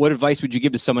caregiver? What advice would you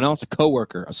give to someone else, a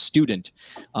coworker, a student,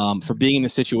 for being in the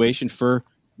situation for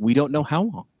we don't know how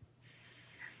long?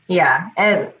 Yeah,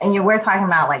 and we're talking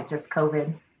about like just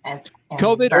COVID and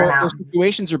COVID or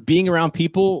situations or being around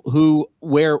people who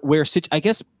I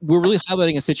guess we're really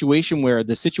highlighting a situation where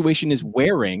the situation is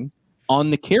wearing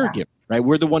on the caregiver, right?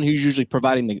 We're the one who's usually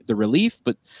providing the relief,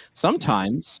 but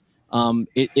sometimes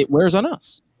it wears on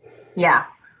us. Yeah.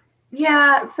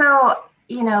 Yeah. So,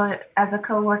 as a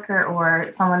coworker or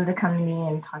someone to come to me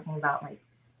and talking about like,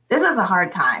 this is a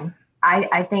hard time.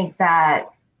 I think that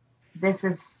this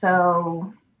is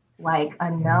so like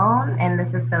unknown and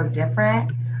this is so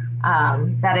different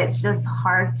that it's just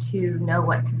hard to know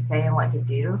what to say and what to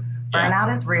do.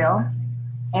 Burnout is real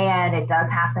and it does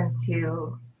happen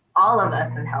to all of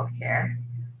us in healthcare.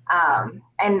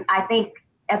 And I think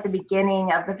at the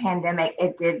beginning of the pandemic,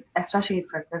 it did, especially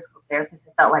for physical therapists,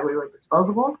 it felt like we were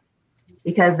disposable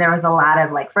because there was a lot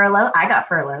of like furlough. I got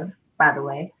furloughed, by the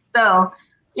way. So,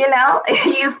 you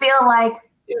feel like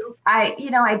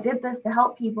I did this to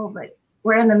help people, but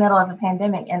we're in the middle of a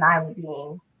pandemic and I'm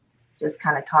being just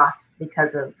kind of tossed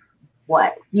because of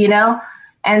what,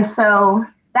 And so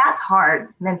that's hard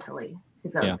mentally to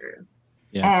go through.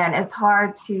 Yeah. And it's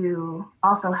hard to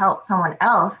also help someone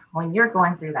else when you're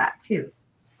going through that too.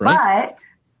 Right. But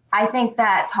I think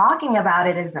that talking about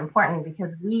it is important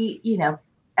because we,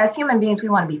 as human beings, we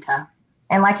want to be tough.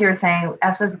 And like you were saying,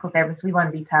 as physical therapists, we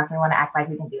want to be tough. We want to act like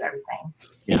we can do everything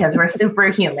because we're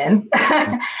superhuman.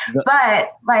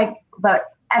 But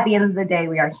at the end of the day,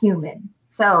 we are human.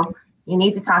 So you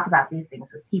need to talk about these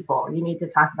things with people. You need to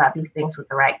talk about these things with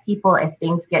the right people. If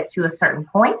things get to a certain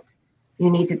point, you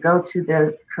need to go to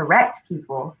the correct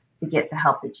people to get the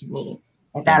help that you need.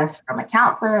 If that is from a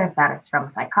counselor, if that is from a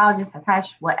psychologist,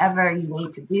 psychiatrist, whatever you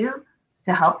need to do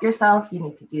to help yourself, you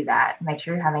need to do that. Make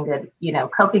sure you're having good,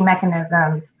 coping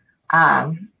mechanisms,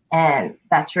 and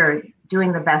that you're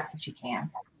doing the best that you can.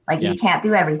 Like you can't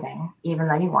do everything, even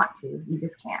though you want to. You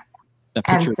just can't.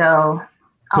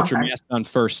 Put your mask on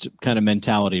first kind of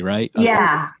mentality, right?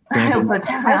 Yeah. Put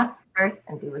your mask first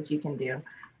and do what you can do.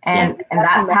 And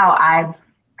that's how I've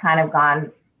kind of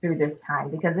gone through this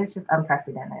time because it's just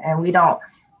unprecedented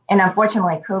and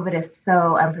unfortunately COVID is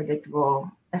so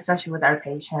unpredictable, especially with our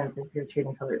patients. If you're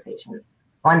treating COVID patients,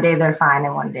 one day they're fine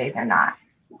and one day they're not.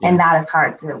 And that is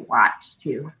hard to watch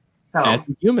too. So as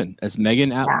a human, as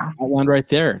Megan outlined right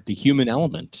there, the human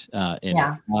element in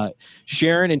it.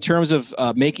 Sharon, in terms of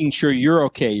making sure you're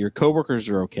okay, your coworkers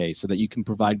are okay so that you can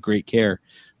provide great care.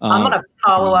 I'm going to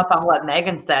follow up on what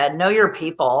Megan said. Know your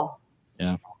people.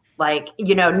 Yeah. Like,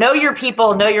 know your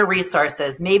people, know your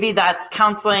resources. Maybe that's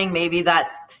counseling. Maybe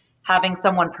that's having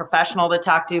someone professional to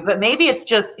talk to, but maybe it's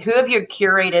just who have you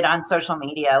curated on social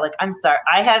media? Like, I'm sorry.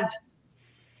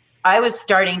 I was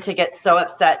starting to get so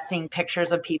upset seeing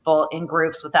pictures of people in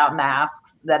groups without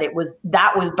masks that was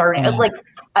burning. Like,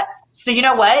 so you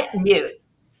know what? Mute,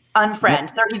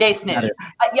 unfriend, 30-day snooze.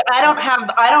 I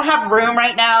don't have room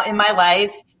right now in my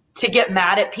life to get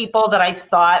mad at people that I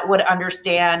thought would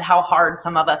understand how hard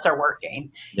some of us are working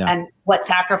and what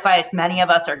sacrifice many of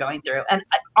us are going through. And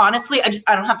honestly,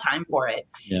 I don't have time for it.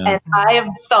 Yeah. And I have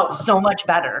felt so much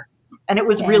better. And it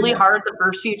was really hard the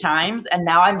first few times. And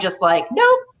now I'm just like,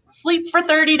 nope, sleep for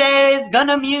 30 days,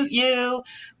 gonna mute you.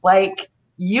 Like,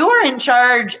 you're in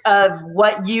charge of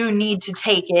what you need to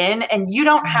take in. And you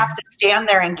don't have to stand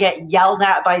there and get yelled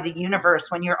at by the universe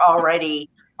when you're already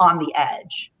on the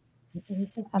edge.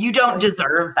 You don't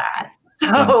deserve that.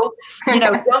 So,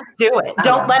 don't do it.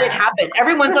 Don't let it happen.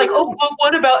 Everyone's like, oh, well,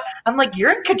 what about? I'm like,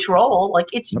 you're in control. Like,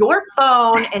 it's your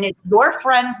phone and it's your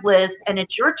friends list and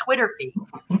it's your Twitter feed.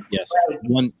 Yes. Like,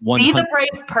 be the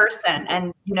brave person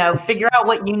and, figure out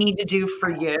what you need to do for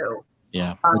you.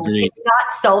 Yeah. It's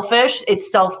not selfish.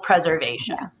 It's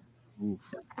self-preservation.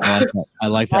 I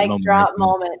like that moment. Drop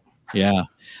moment. Yeah.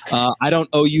 I don't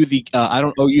owe you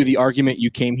the argument you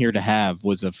came here to have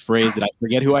was a phrase that I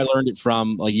forget who I learned it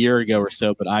from a year ago or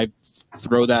so, but I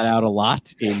throw that out a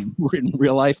lot in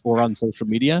real life or on social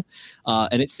media.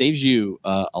 And it saves you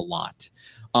a lot.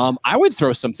 I would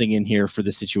throw something in here for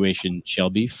the situation,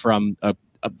 Shelby, from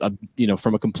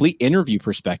from a complete interview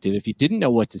perspective. If you didn't know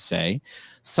what to say,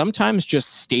 sometimes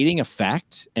just stating a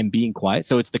fact and being quiet.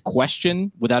 So it's the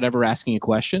question without ever asking a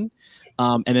question.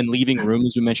 And then leaving room,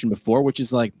 as we mentioned before, which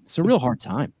is like, it's a real hard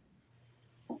time.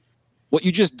 What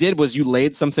you just did was you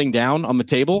laid something down on the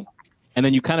table and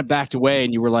then you kind of backed away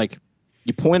and you were like,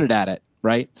 you pointed at it,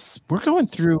 right?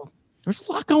 There's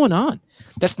a lot going on.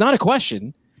 That's not a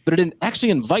question, but it actually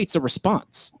invites a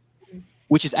response,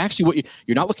 which is actually what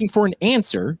you're not looking for an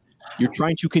answer. You're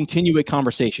trying to continue a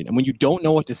conversation. And when you don't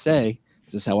know what to say,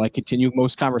 this is how I continue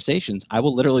most conversations. I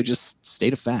will literally just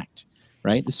state a fact,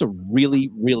 right? This is a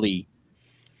really, really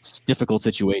difficult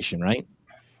situation, right?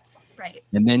 Right.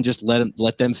 And then just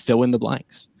let them fill in the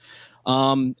blanks.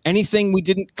 Anything we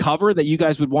didn't cover that you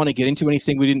guys would want to get into?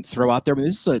 Anything we didn't throw out there? I mean,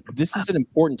 this is an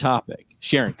important topic.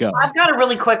 Sharon, go. I've got a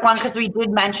really quick one because we did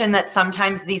mention that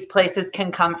sometimes these places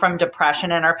can come from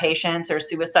depression in our patients or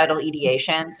suicidal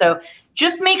ideation. So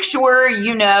just make sure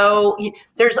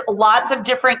there's lots of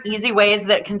different easy ways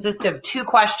that consist of 2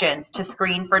 questions to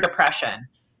screen for depression.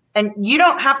 And you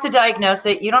don't have to diagnose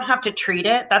it. You don't have to treat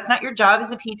it. That's not your job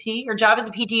as a PT. Your job as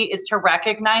a PT is to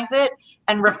recognize it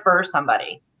and refer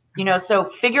somebody. So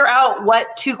figure out what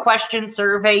 2-question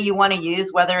survey you want to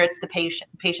use, whether it's the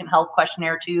patient health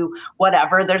questionnaire to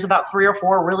whatever. There's about 3 or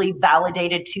 4 really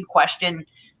validated 2-question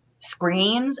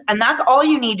screens. And that's all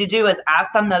you need to do is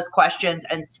ask them those questions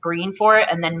and screen for it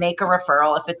and then make a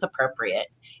referral if it's appropriate.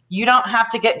 You don't have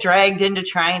to get dragged into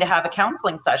trying to have a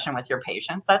counseling session with your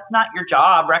patients. That's not your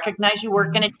job. Recognize you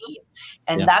work in a team.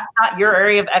 And that's not your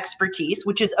area of expertise,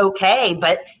 which is okay.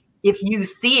 But if you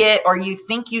see it or you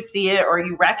think you see it or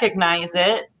you recognize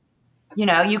it,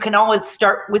 you can always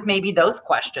start with maybe those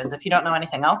questions if you don't know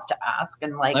anything else to ask.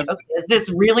 And okay, is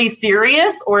this really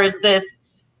serious or is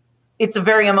it's a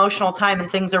very emotional time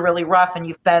and things are really rough and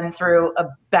you've been through a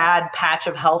bad patch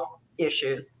of health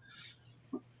issues?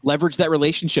 Leverage that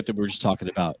relationship that we were just talking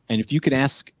about. And if you can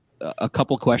ask a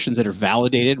couple questions that are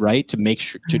validated, right, to make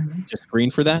sure to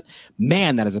screen for that,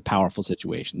 man, that is a powerful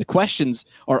situation. The questions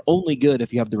are only good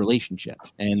if you have the relationship,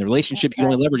 and the relationship, you can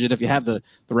only leverage it if you have the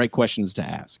right questions to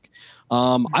ask.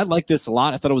 I like this a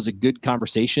lot. I thought it was a good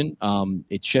conversation.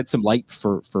 It shed some light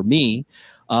for me.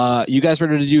 You guys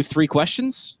ready to do 3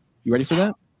 questions? You ready for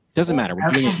that? Doesn't matter. We're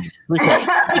doing it. 3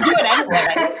 questions. We do it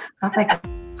anyway. I was like,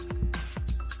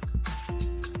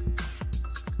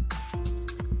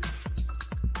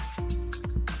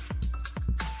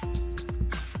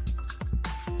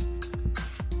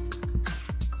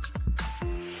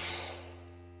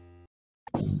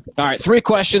 All right, 3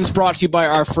 questions brought to you by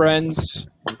our friends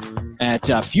at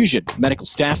Fusion Medical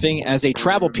Staffing. As a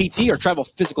travel PT or travel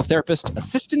physical therapist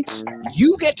assistant,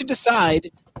 you get to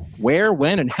decide where,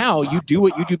 when, and how you do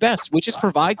what you do best, which is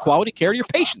provide quality care to your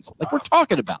patients, like we're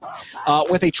talking about.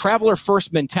 With a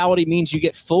traveler-first mentality means you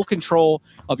get full control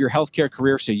of your healthcare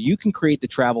career so you can create the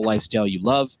travel lifestyle you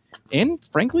love and,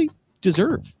 frankly,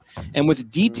 deserve. And with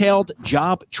detailed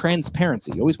job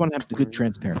transparency, you always want to have the good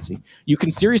transparency, you can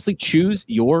seriously choose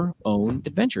your own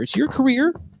adventure. It's your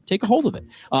career. Take a hold of it.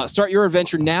 Start your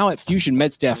adventure now at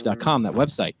fusionmedstaff.com. That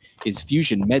website is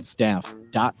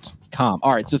fusionmedstaff.com.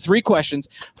 All right, so 3 questions.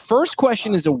 First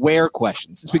question is a where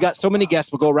question. Since we got so many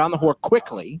guests, we'll go around the horn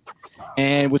quickly.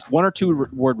 And with 1 or 2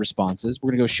 word responses,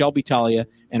 we're going to go Shelby, Talia,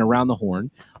 and around the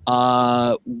horn.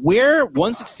 Where,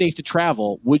 once it's safe to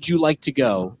travel, would you like to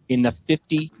go in the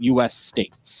 50 U.S.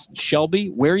 states? Shelby,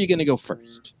 where are you going to go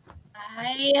first?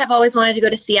 I have always wanted to go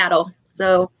to Seattle,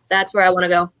 so that's where I want to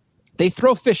go. They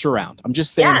throw fish around. I'm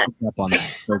just saying up on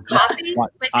that. So Coffee, my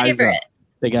favorite.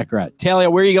 They got great. Talia,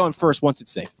 where are you going first once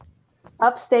it's safe?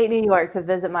 Upstate New York to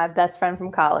visit my best friend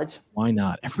from college. Why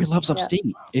not? Everybody loves upstate.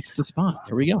 It's the spot.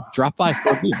 There we go. Drop by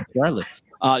for a beer. That's where I live.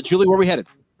 Julie, where are we headed?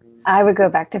 I would go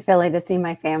back to Philly to see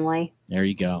my family. There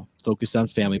you go. Focus on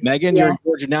family. Megan, you're in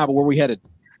Georgia now, but where are we headed?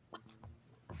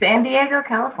 San Diego,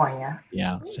 California.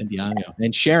 Yeah, San Diego.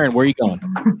 And Sharon, where are you going?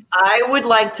 I would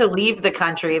like to leave the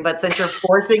country, but since you're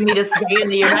forcing me to stay in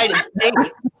the United States,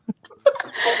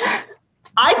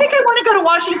 I think I want to go to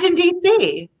Washington,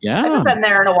 D.C. Yeah. I haven't been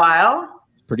there in a while.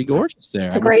 It's pretty gorgeous there.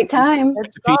 It's a great time.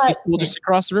 It's a PT school just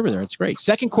across the river there. It's great.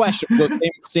 Second question, we'll go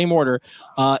same order.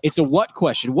 It's a what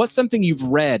question. What's something you've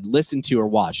read, listened to, or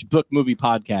watched, book, movie,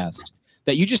 podcast,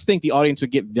 that you just think the audience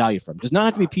would get value from? It does not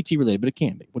have to be PT related, but it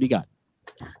can be. What do you got?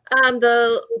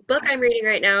 The book I'm reading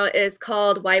right now is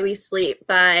called Why We Sleep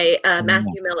by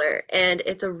Matthew Miller, and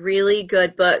it's a really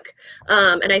good book.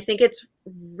 And I think it's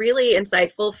really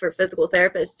insightful for physical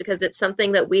therapists because it's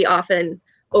something that we often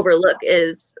overlook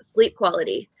is sleep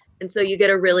quality. And so you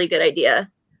get a really good idea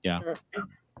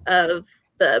of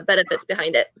the benefits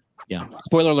behind it. Yeah.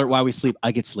 Spoiler alert, Why We Sleep.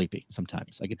 I get sleepy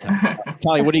sometimes. I can tell.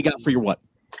 Talia, what do you got for your what?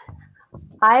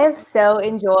 I have so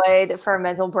enjoyed for a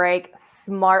mental break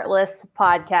Smartless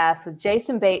podcast with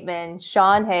Jason Bateman,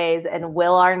 Sean Hayes, and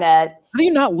Will Arnett. How do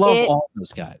you not love all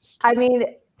those guys? I mean,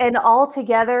 and all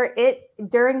together,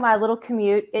 during my little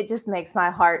commute, it just makes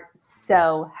my heart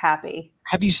so happy.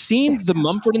 Have you seen the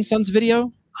Mumford & Sons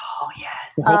video? Oh,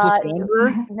 yes. The Hopeless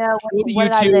Wanderer? No, Go to what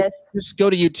did I YouTube. miss? Just go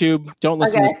to YouTube. Don't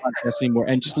listen to Okay. this podcast anymore.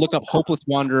 And just look up Hopeless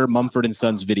Wanderer, Mumford and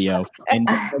Sons video. And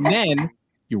then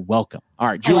you're welcome. All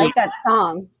right, I Julie. like that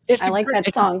song. I like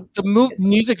that song. The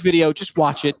music video, just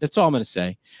watch it. That's all I'm going to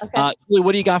say. Okay. Julie,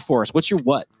 what do you got for us? What's your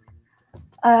what?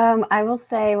 I will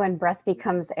say When Breath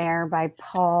Becomes Air by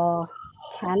Paul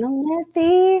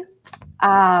Kanalethy.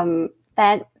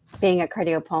 That being a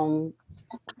cardiopulmonary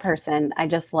person, I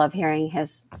just love hearing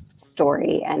his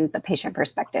story and the patient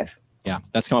perspective. Yeah,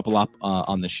 that's come up a lot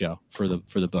on the show for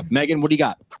the book. Megan, what do you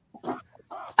got?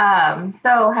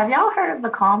 So have y'all heard of the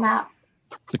Calm app?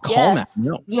 The Calm app?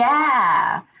 No.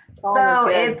 Yeah. Calm So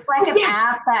is good. it's like an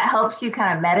app that helps you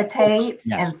kind of meditate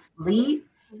and sleep.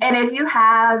 And if you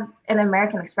have an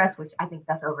American Express, which I think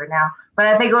that's over now, but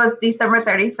I think it was December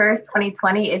 31st,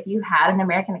 2020. If you had an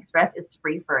American Express, it's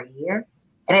free for a year.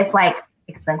 And it's like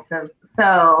expensive.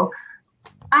 So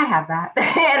I have that.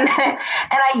 and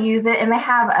I use it. And they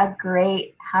have a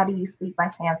great How Do You Sleep by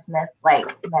Sam Smith, like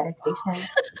meditation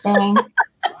thing.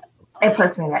 It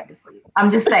puts me right to sleep. I'm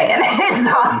just saying.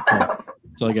 It's awesome.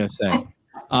 That's all I got to say.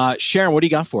 Sharon, what do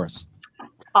you got for us?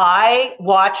 I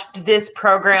watched this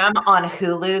program on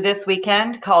Hulu this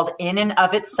weekend called In and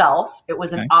of Itself. It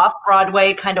was an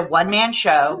off-Broadway kind of one-man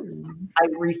show. I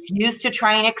refused to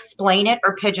try and explain it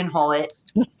or pigeonhole it.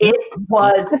 It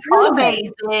was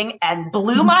amazing and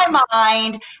blew my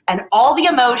mind, and all the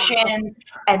emotions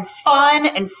and fun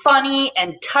and funny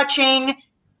and touching.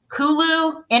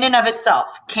 Hulu, In and of Itself.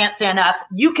 Can't say enough.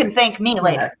 You can thank me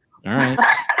later. All right.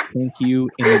 Thank you.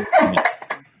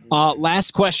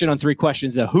 Last question on 3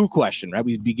 questions, the who question, right?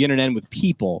 We begin and end with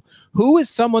people. Who is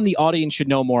someone the audience should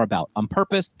know more about? On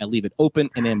purpose, I leave it open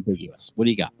and ambiguous. What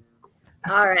do you got?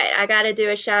 All right, I got to do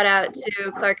a shout out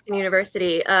to Clarkson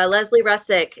University. Leslie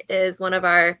Russick is one of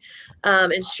our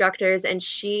instructors, and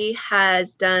she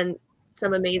has done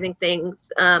some amazing things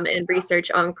and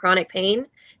research on chronic pain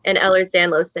and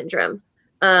Ehlers-Danlos syndrome.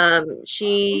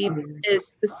 She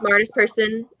is the smartest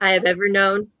person I have ever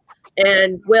known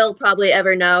and will probably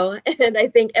ever know. And I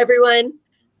think everyone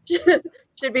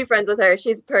should be friends with her.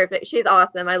 She's perfect. She's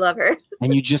awesome. I love her.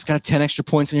 And you just got 10 extra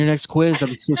points in your next quiz. That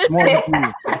was so smart of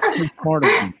you. That's so smart of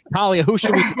you. Talia, who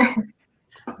should we?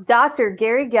 Dr.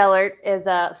 Gary Gellert is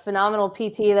a phenomenal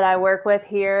PT that I work with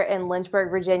here in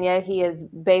Lynchburg, Virginia. He has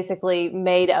basically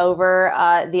made over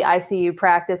the ICU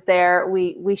practice there.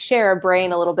 We share a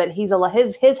brain a little bit. His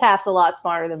half's a lot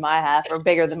smarter than my half, or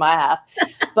bigger than my half.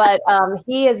 But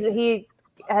he has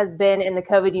been in the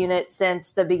COVID unit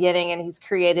since the beginning, and he's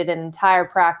created an entire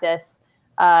practice,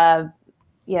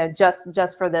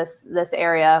 just for this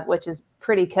area, which is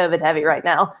pretty COVID heavy right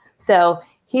now. So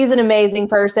he's an amazing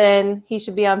person. He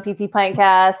should be on PT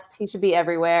Pintcast. He should be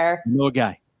everywhere. I know a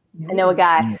guy.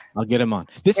 I'll get him on.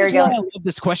 This is why I love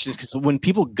this question, is because when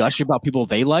people gush about people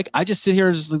they like, I just sit here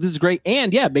and just like, this is great.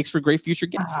 And yeah, it makes for great future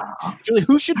guests. Julie,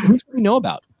 who should we know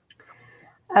about?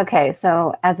 Okay,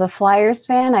 so as a Flyers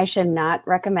fan, I should not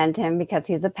recommend him because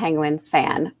he's a Penguins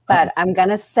fan. But I'm going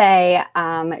to say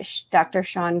Dr.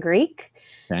 Sean Greek.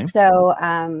 Okay. So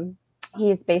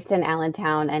he's based in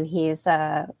Allentown, and he's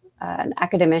an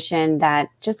academician that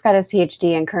just got his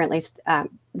PhD and currently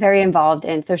very involved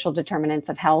in social determinants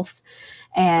of health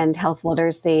and health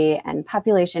literacy and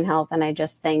population health. And I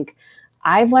just think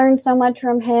I've learned so much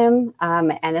from him.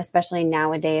 And especially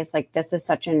nowadays, like this is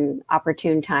such an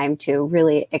opportune time to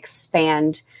really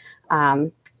expand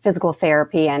physical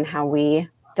therapy and how we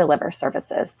deliver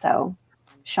services. So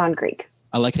Sean Greek.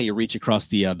 I like how you reach across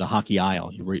the hockey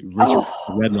aisle. You reach across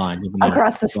the red line.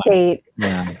 Across the state.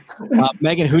 Yeah.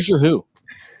 Megan, who's your who?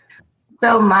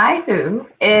 So my who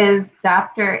is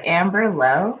Dr. Amber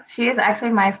Lowe. She is actually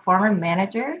my former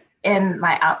manager in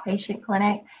my outpatient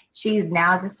clinic. She's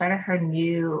now just started her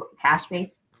new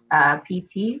cash-based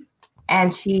PT,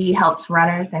 and she helps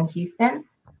runners in Houston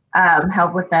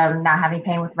help with them not having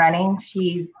pain with running.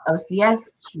 She's OCS,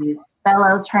 she's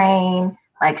fellow trained,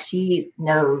 like she's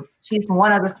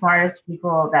one of the smartest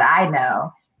people that I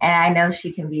know, and I know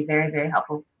she can be very, very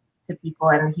helpful to people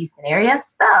in the Houston area.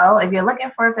 So if you're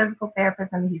looking for a physical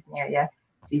therapist in the Houston area,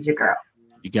 she's your girl.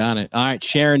 You got it. All right,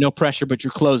 Sharon, no pressure, but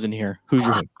you're closing here. Who's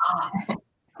your who?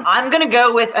 I'm going to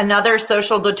go with another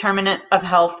social determinant of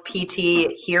health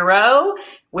PT hero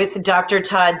with Dr.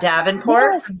 Todd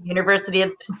Davenport from the University of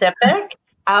the Pacific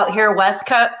out here, West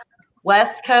Coast,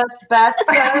 best coast.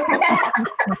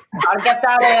 I'll get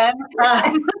that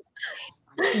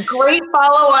in. Great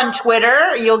follow on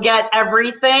Twitter. You'll get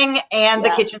everything and the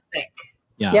kitchen sink.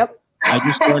 Yeah. Yep. I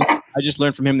just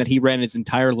learned from him that he ran his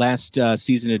entire last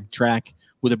season of track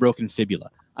with a broken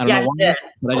fibula. I don't know why,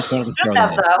 but I just wanted to throw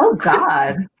that in. Oh,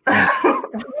 God.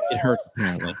 It hurts,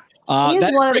 apparently. He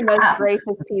is one of the most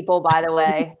gracious people, by the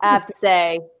way. I have to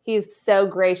say, he's so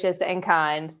gracious and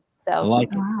kind. So I like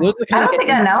it. Wow. I don't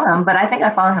think I know him, but I think I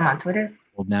follow him on Twitter.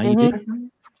 Well, now you do.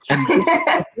 And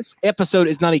this episode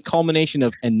is not a culmination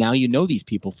of, and now you know these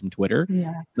people from Twitter.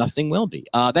 Yeah. Nothing will be.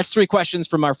 That's 3 questions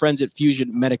from our friends at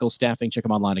Fusion Medical Staffing. Check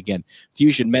them online again,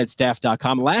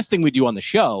 fusionmedstaff.com. The last thing we do on the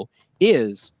show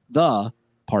is the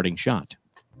parting shot.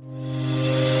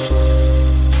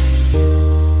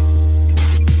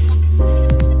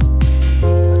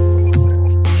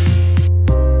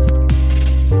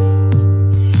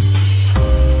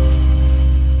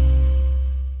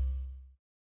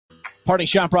 Parting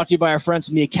shot brought to you by our friends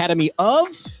from the Academy of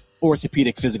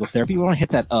Orthopedic Physical Therapy. We want to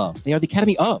hit that of. They are the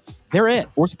Academy of. They're it.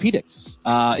 Orthopedics.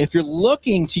 If you're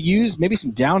looking to use maybe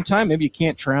some downtime, maybe you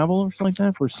can't travel or something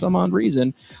like that for some odd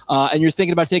reason, and you're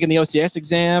thinking about taking the OCS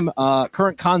exam,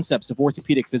 current concepts of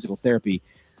orthopedic physical therapy,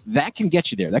 that can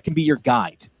get you there. That can be your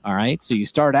guide. All right. So you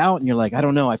start out and you're like, I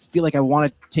don't know. I feel like I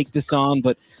want to take this on,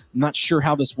 but I'm not sure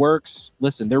how this works.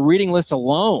 Listen, their reading list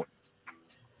alone,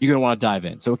 you're going to want to dive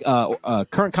in. So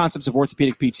current concepts of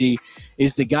orthopedic PT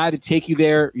is the guide to take you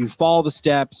there. You follow the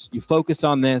steps. You focus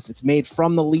on this. It's made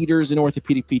from the leaders in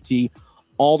orthopedic PT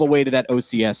all the way to that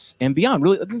OCS and beyond.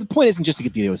 Really, the point isn't just to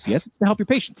get the OCS. It's to help your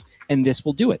patients. And this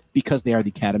will do it because they are the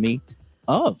Academy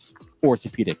of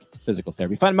Orthopedic Physical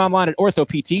Therapy. Find them online at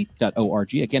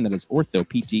orthopt.org. Again, that is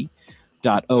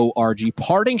orthopt.org.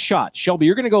 Parting shot. Shelby,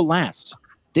 you're going to go last.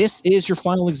 This is your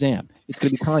final exam. It's going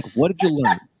to be kind of like, what did you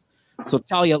learn? So,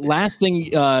 Talia, last thing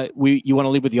you want to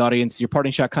leave with the audience, your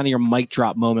parting shot, kind of your mic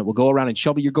drop moment. We'll go around, and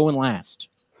Shelby, you're going last.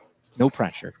 No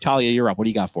pressure. Talia, you're up. What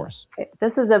do you got for us?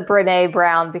 This is a Brene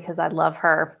Brown because I love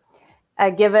her.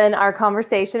 Given our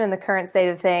conversation and the current state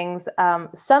of things,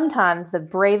 sometimes the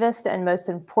bravest and most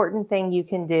important thing you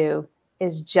can do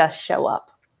is just show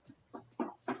up.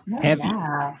 Heavy.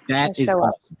 Yeah. That is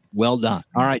awesome. Well done.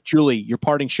 All right, Julie, your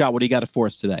parting shot. What do you got for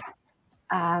us today?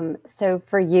 So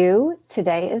for you,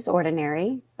 today is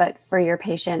ordinary, but for your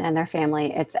patient and their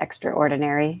family, it's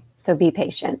extraordinary. So be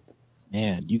patient.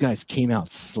 Man, you guys came out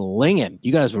slinging.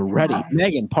 You guys were ready.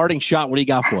 Megan, parting shot. What do you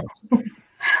got for us?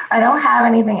 I don't have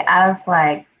anything as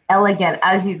elegant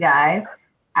as you guys.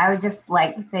 I would just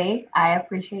like to say I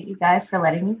appreciate you guys for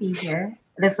letting me be here.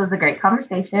 This was a great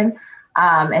conversation.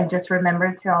 And just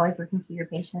remember to always listen to your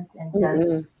patients and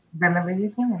just remember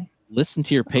you're human. Listen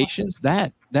to your patients.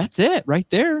 That's it right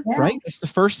there, right? That's the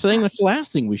first thing. That's the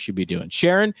last thing we should be doing.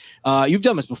 Sharon, you've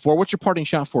done this before. What's your parting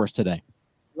shot for us today?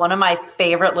 One of my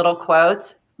favorite little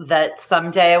quotes that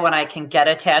someday when I can get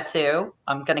a tattoo,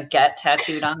 I'm going to get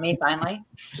tattooed on me finally,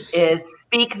 is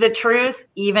speak the truth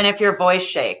even if your voice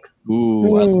shakes.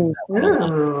 Ooh.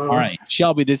 All right,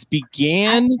 Shelby, this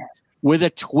began with a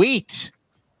tweet,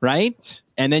 right?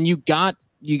 And then you got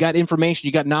information,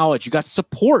 you got knowledge, you got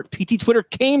support. PT Twitter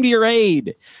came to your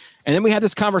aid. And then we had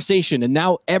this conversation, and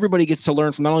now everybody gets to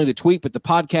learn from not only the tweet, but the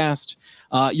podcast.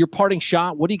 Your parting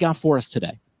shot, what do you got for us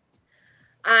today?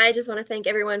 I just want to thank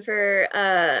everyone for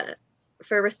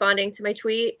responding to my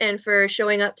tweet and for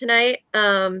showing up tonight.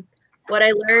 What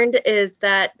I learned is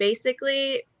that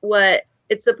basically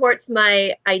it supports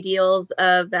my ideals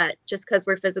of that just because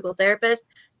we're physical therapists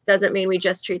doesn't mean we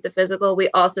just treat the physical. We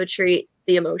also treat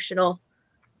the emotional.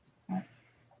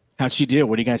 How'd she do?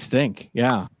 What do you guys think?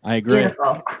 Yeah, I agree.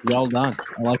 Beautiful. Well done.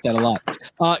 I like that a lot.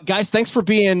 Guys, thanks for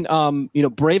being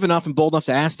brave enough and bold enough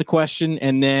to ask the question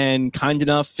and then kind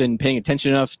enough and paying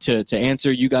attention enough to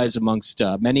answer. You guys amongst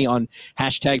many on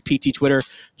hashtag PT Twitter.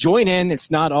 Join in.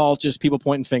 It's not all just people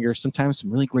pointing fingers. Sometimes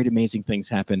some really great, amazing things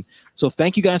happen. So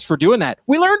thank you guys for doing that.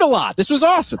 We learned a lot. This was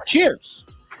awesome. Cheers.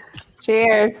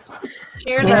 Cheers.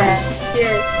 Cheers.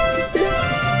 Cheers.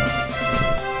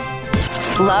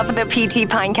 Love the PT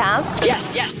Pinecast?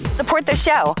 Yes. Support the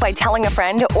show by telling a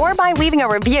friend or by leaving a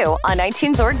review on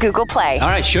iTunes or Google Play. All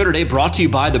right, show today brought to you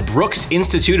by the Brooks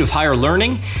Institute of Higher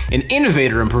Learning, an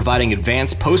innovator in providing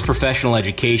advanced post-professional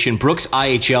education. Brooks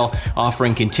IHL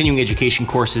offering continuing education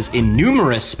courses in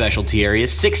numerous specialty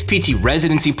areas, 6 PT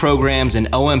residency programs, and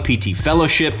OMPT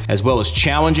fellowship, as well as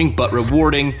challenging but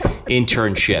rewarding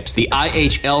internships. The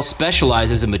IHL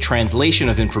specializes in the translation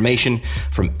of information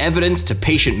from evidence to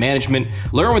patient management.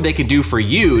 Learn what they can do for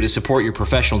you to support your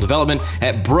professional development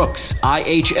at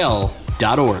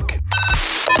brooksihl.org.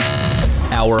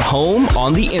 Our home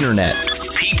on the internet.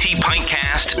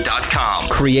 PTPintcast.com.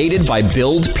 Created by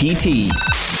Build PT.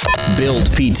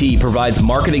 Build PT provides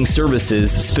marketing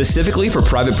services specifically for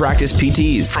private practice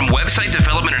PTs. From website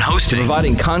development and hosting,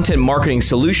 Providing content marketing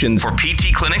solutions for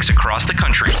PT clinics across the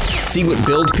country. See what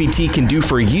Build PT can do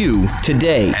for you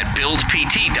today At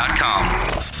buildpt.com.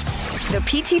 The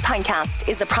PT Pinecast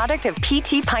is a product of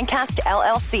PT Pinecast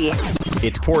LLC.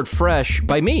 It's poured fresh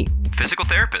by me. Physical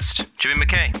therapist, Jimmy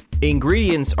McKay.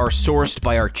 Ingredients are sourced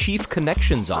by our Chief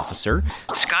Connections Officer,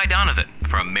 Sky Donovan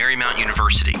from Marymount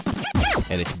University.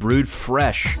 and it's brewed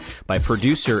fresh by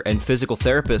producer and physical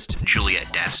therapist Juliet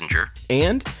Dassinger.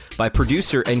 and by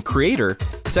producer and creator,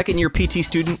 second-year PT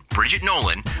student Bridget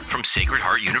Nolan from Sacred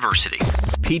Heart University.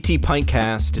 PT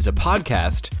Pintcast is a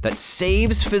podcast that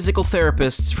saves physical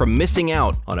therapists from missing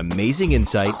out on amazing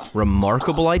insight,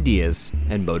 remarkable ideas,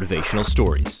 and motivational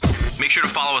stories. Make sure to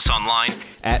follow us online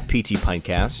At PT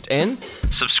Pintcast and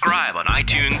subscribe on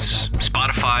iTunes,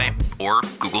 Spotify, or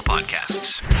Google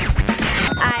Podcasts.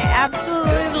 I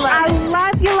absolutely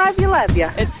love you.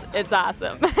 It's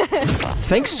awesome.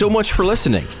 thanks so much for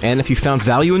listening. And if you found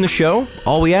value in the show,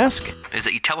 all we ask Is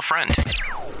that you tell a friend.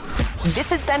 This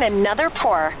has been another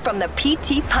pour from the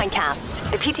PT Pinecast.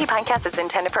 The PT Pinecast is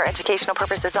intended for educational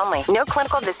purposes only. No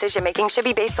clinical decision making should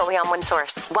be based solely on one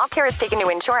source. While care is taken to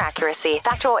ensure accuracy,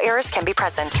 factual errors can be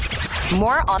present.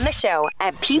 More on the show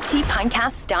at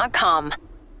ptpinecast.com.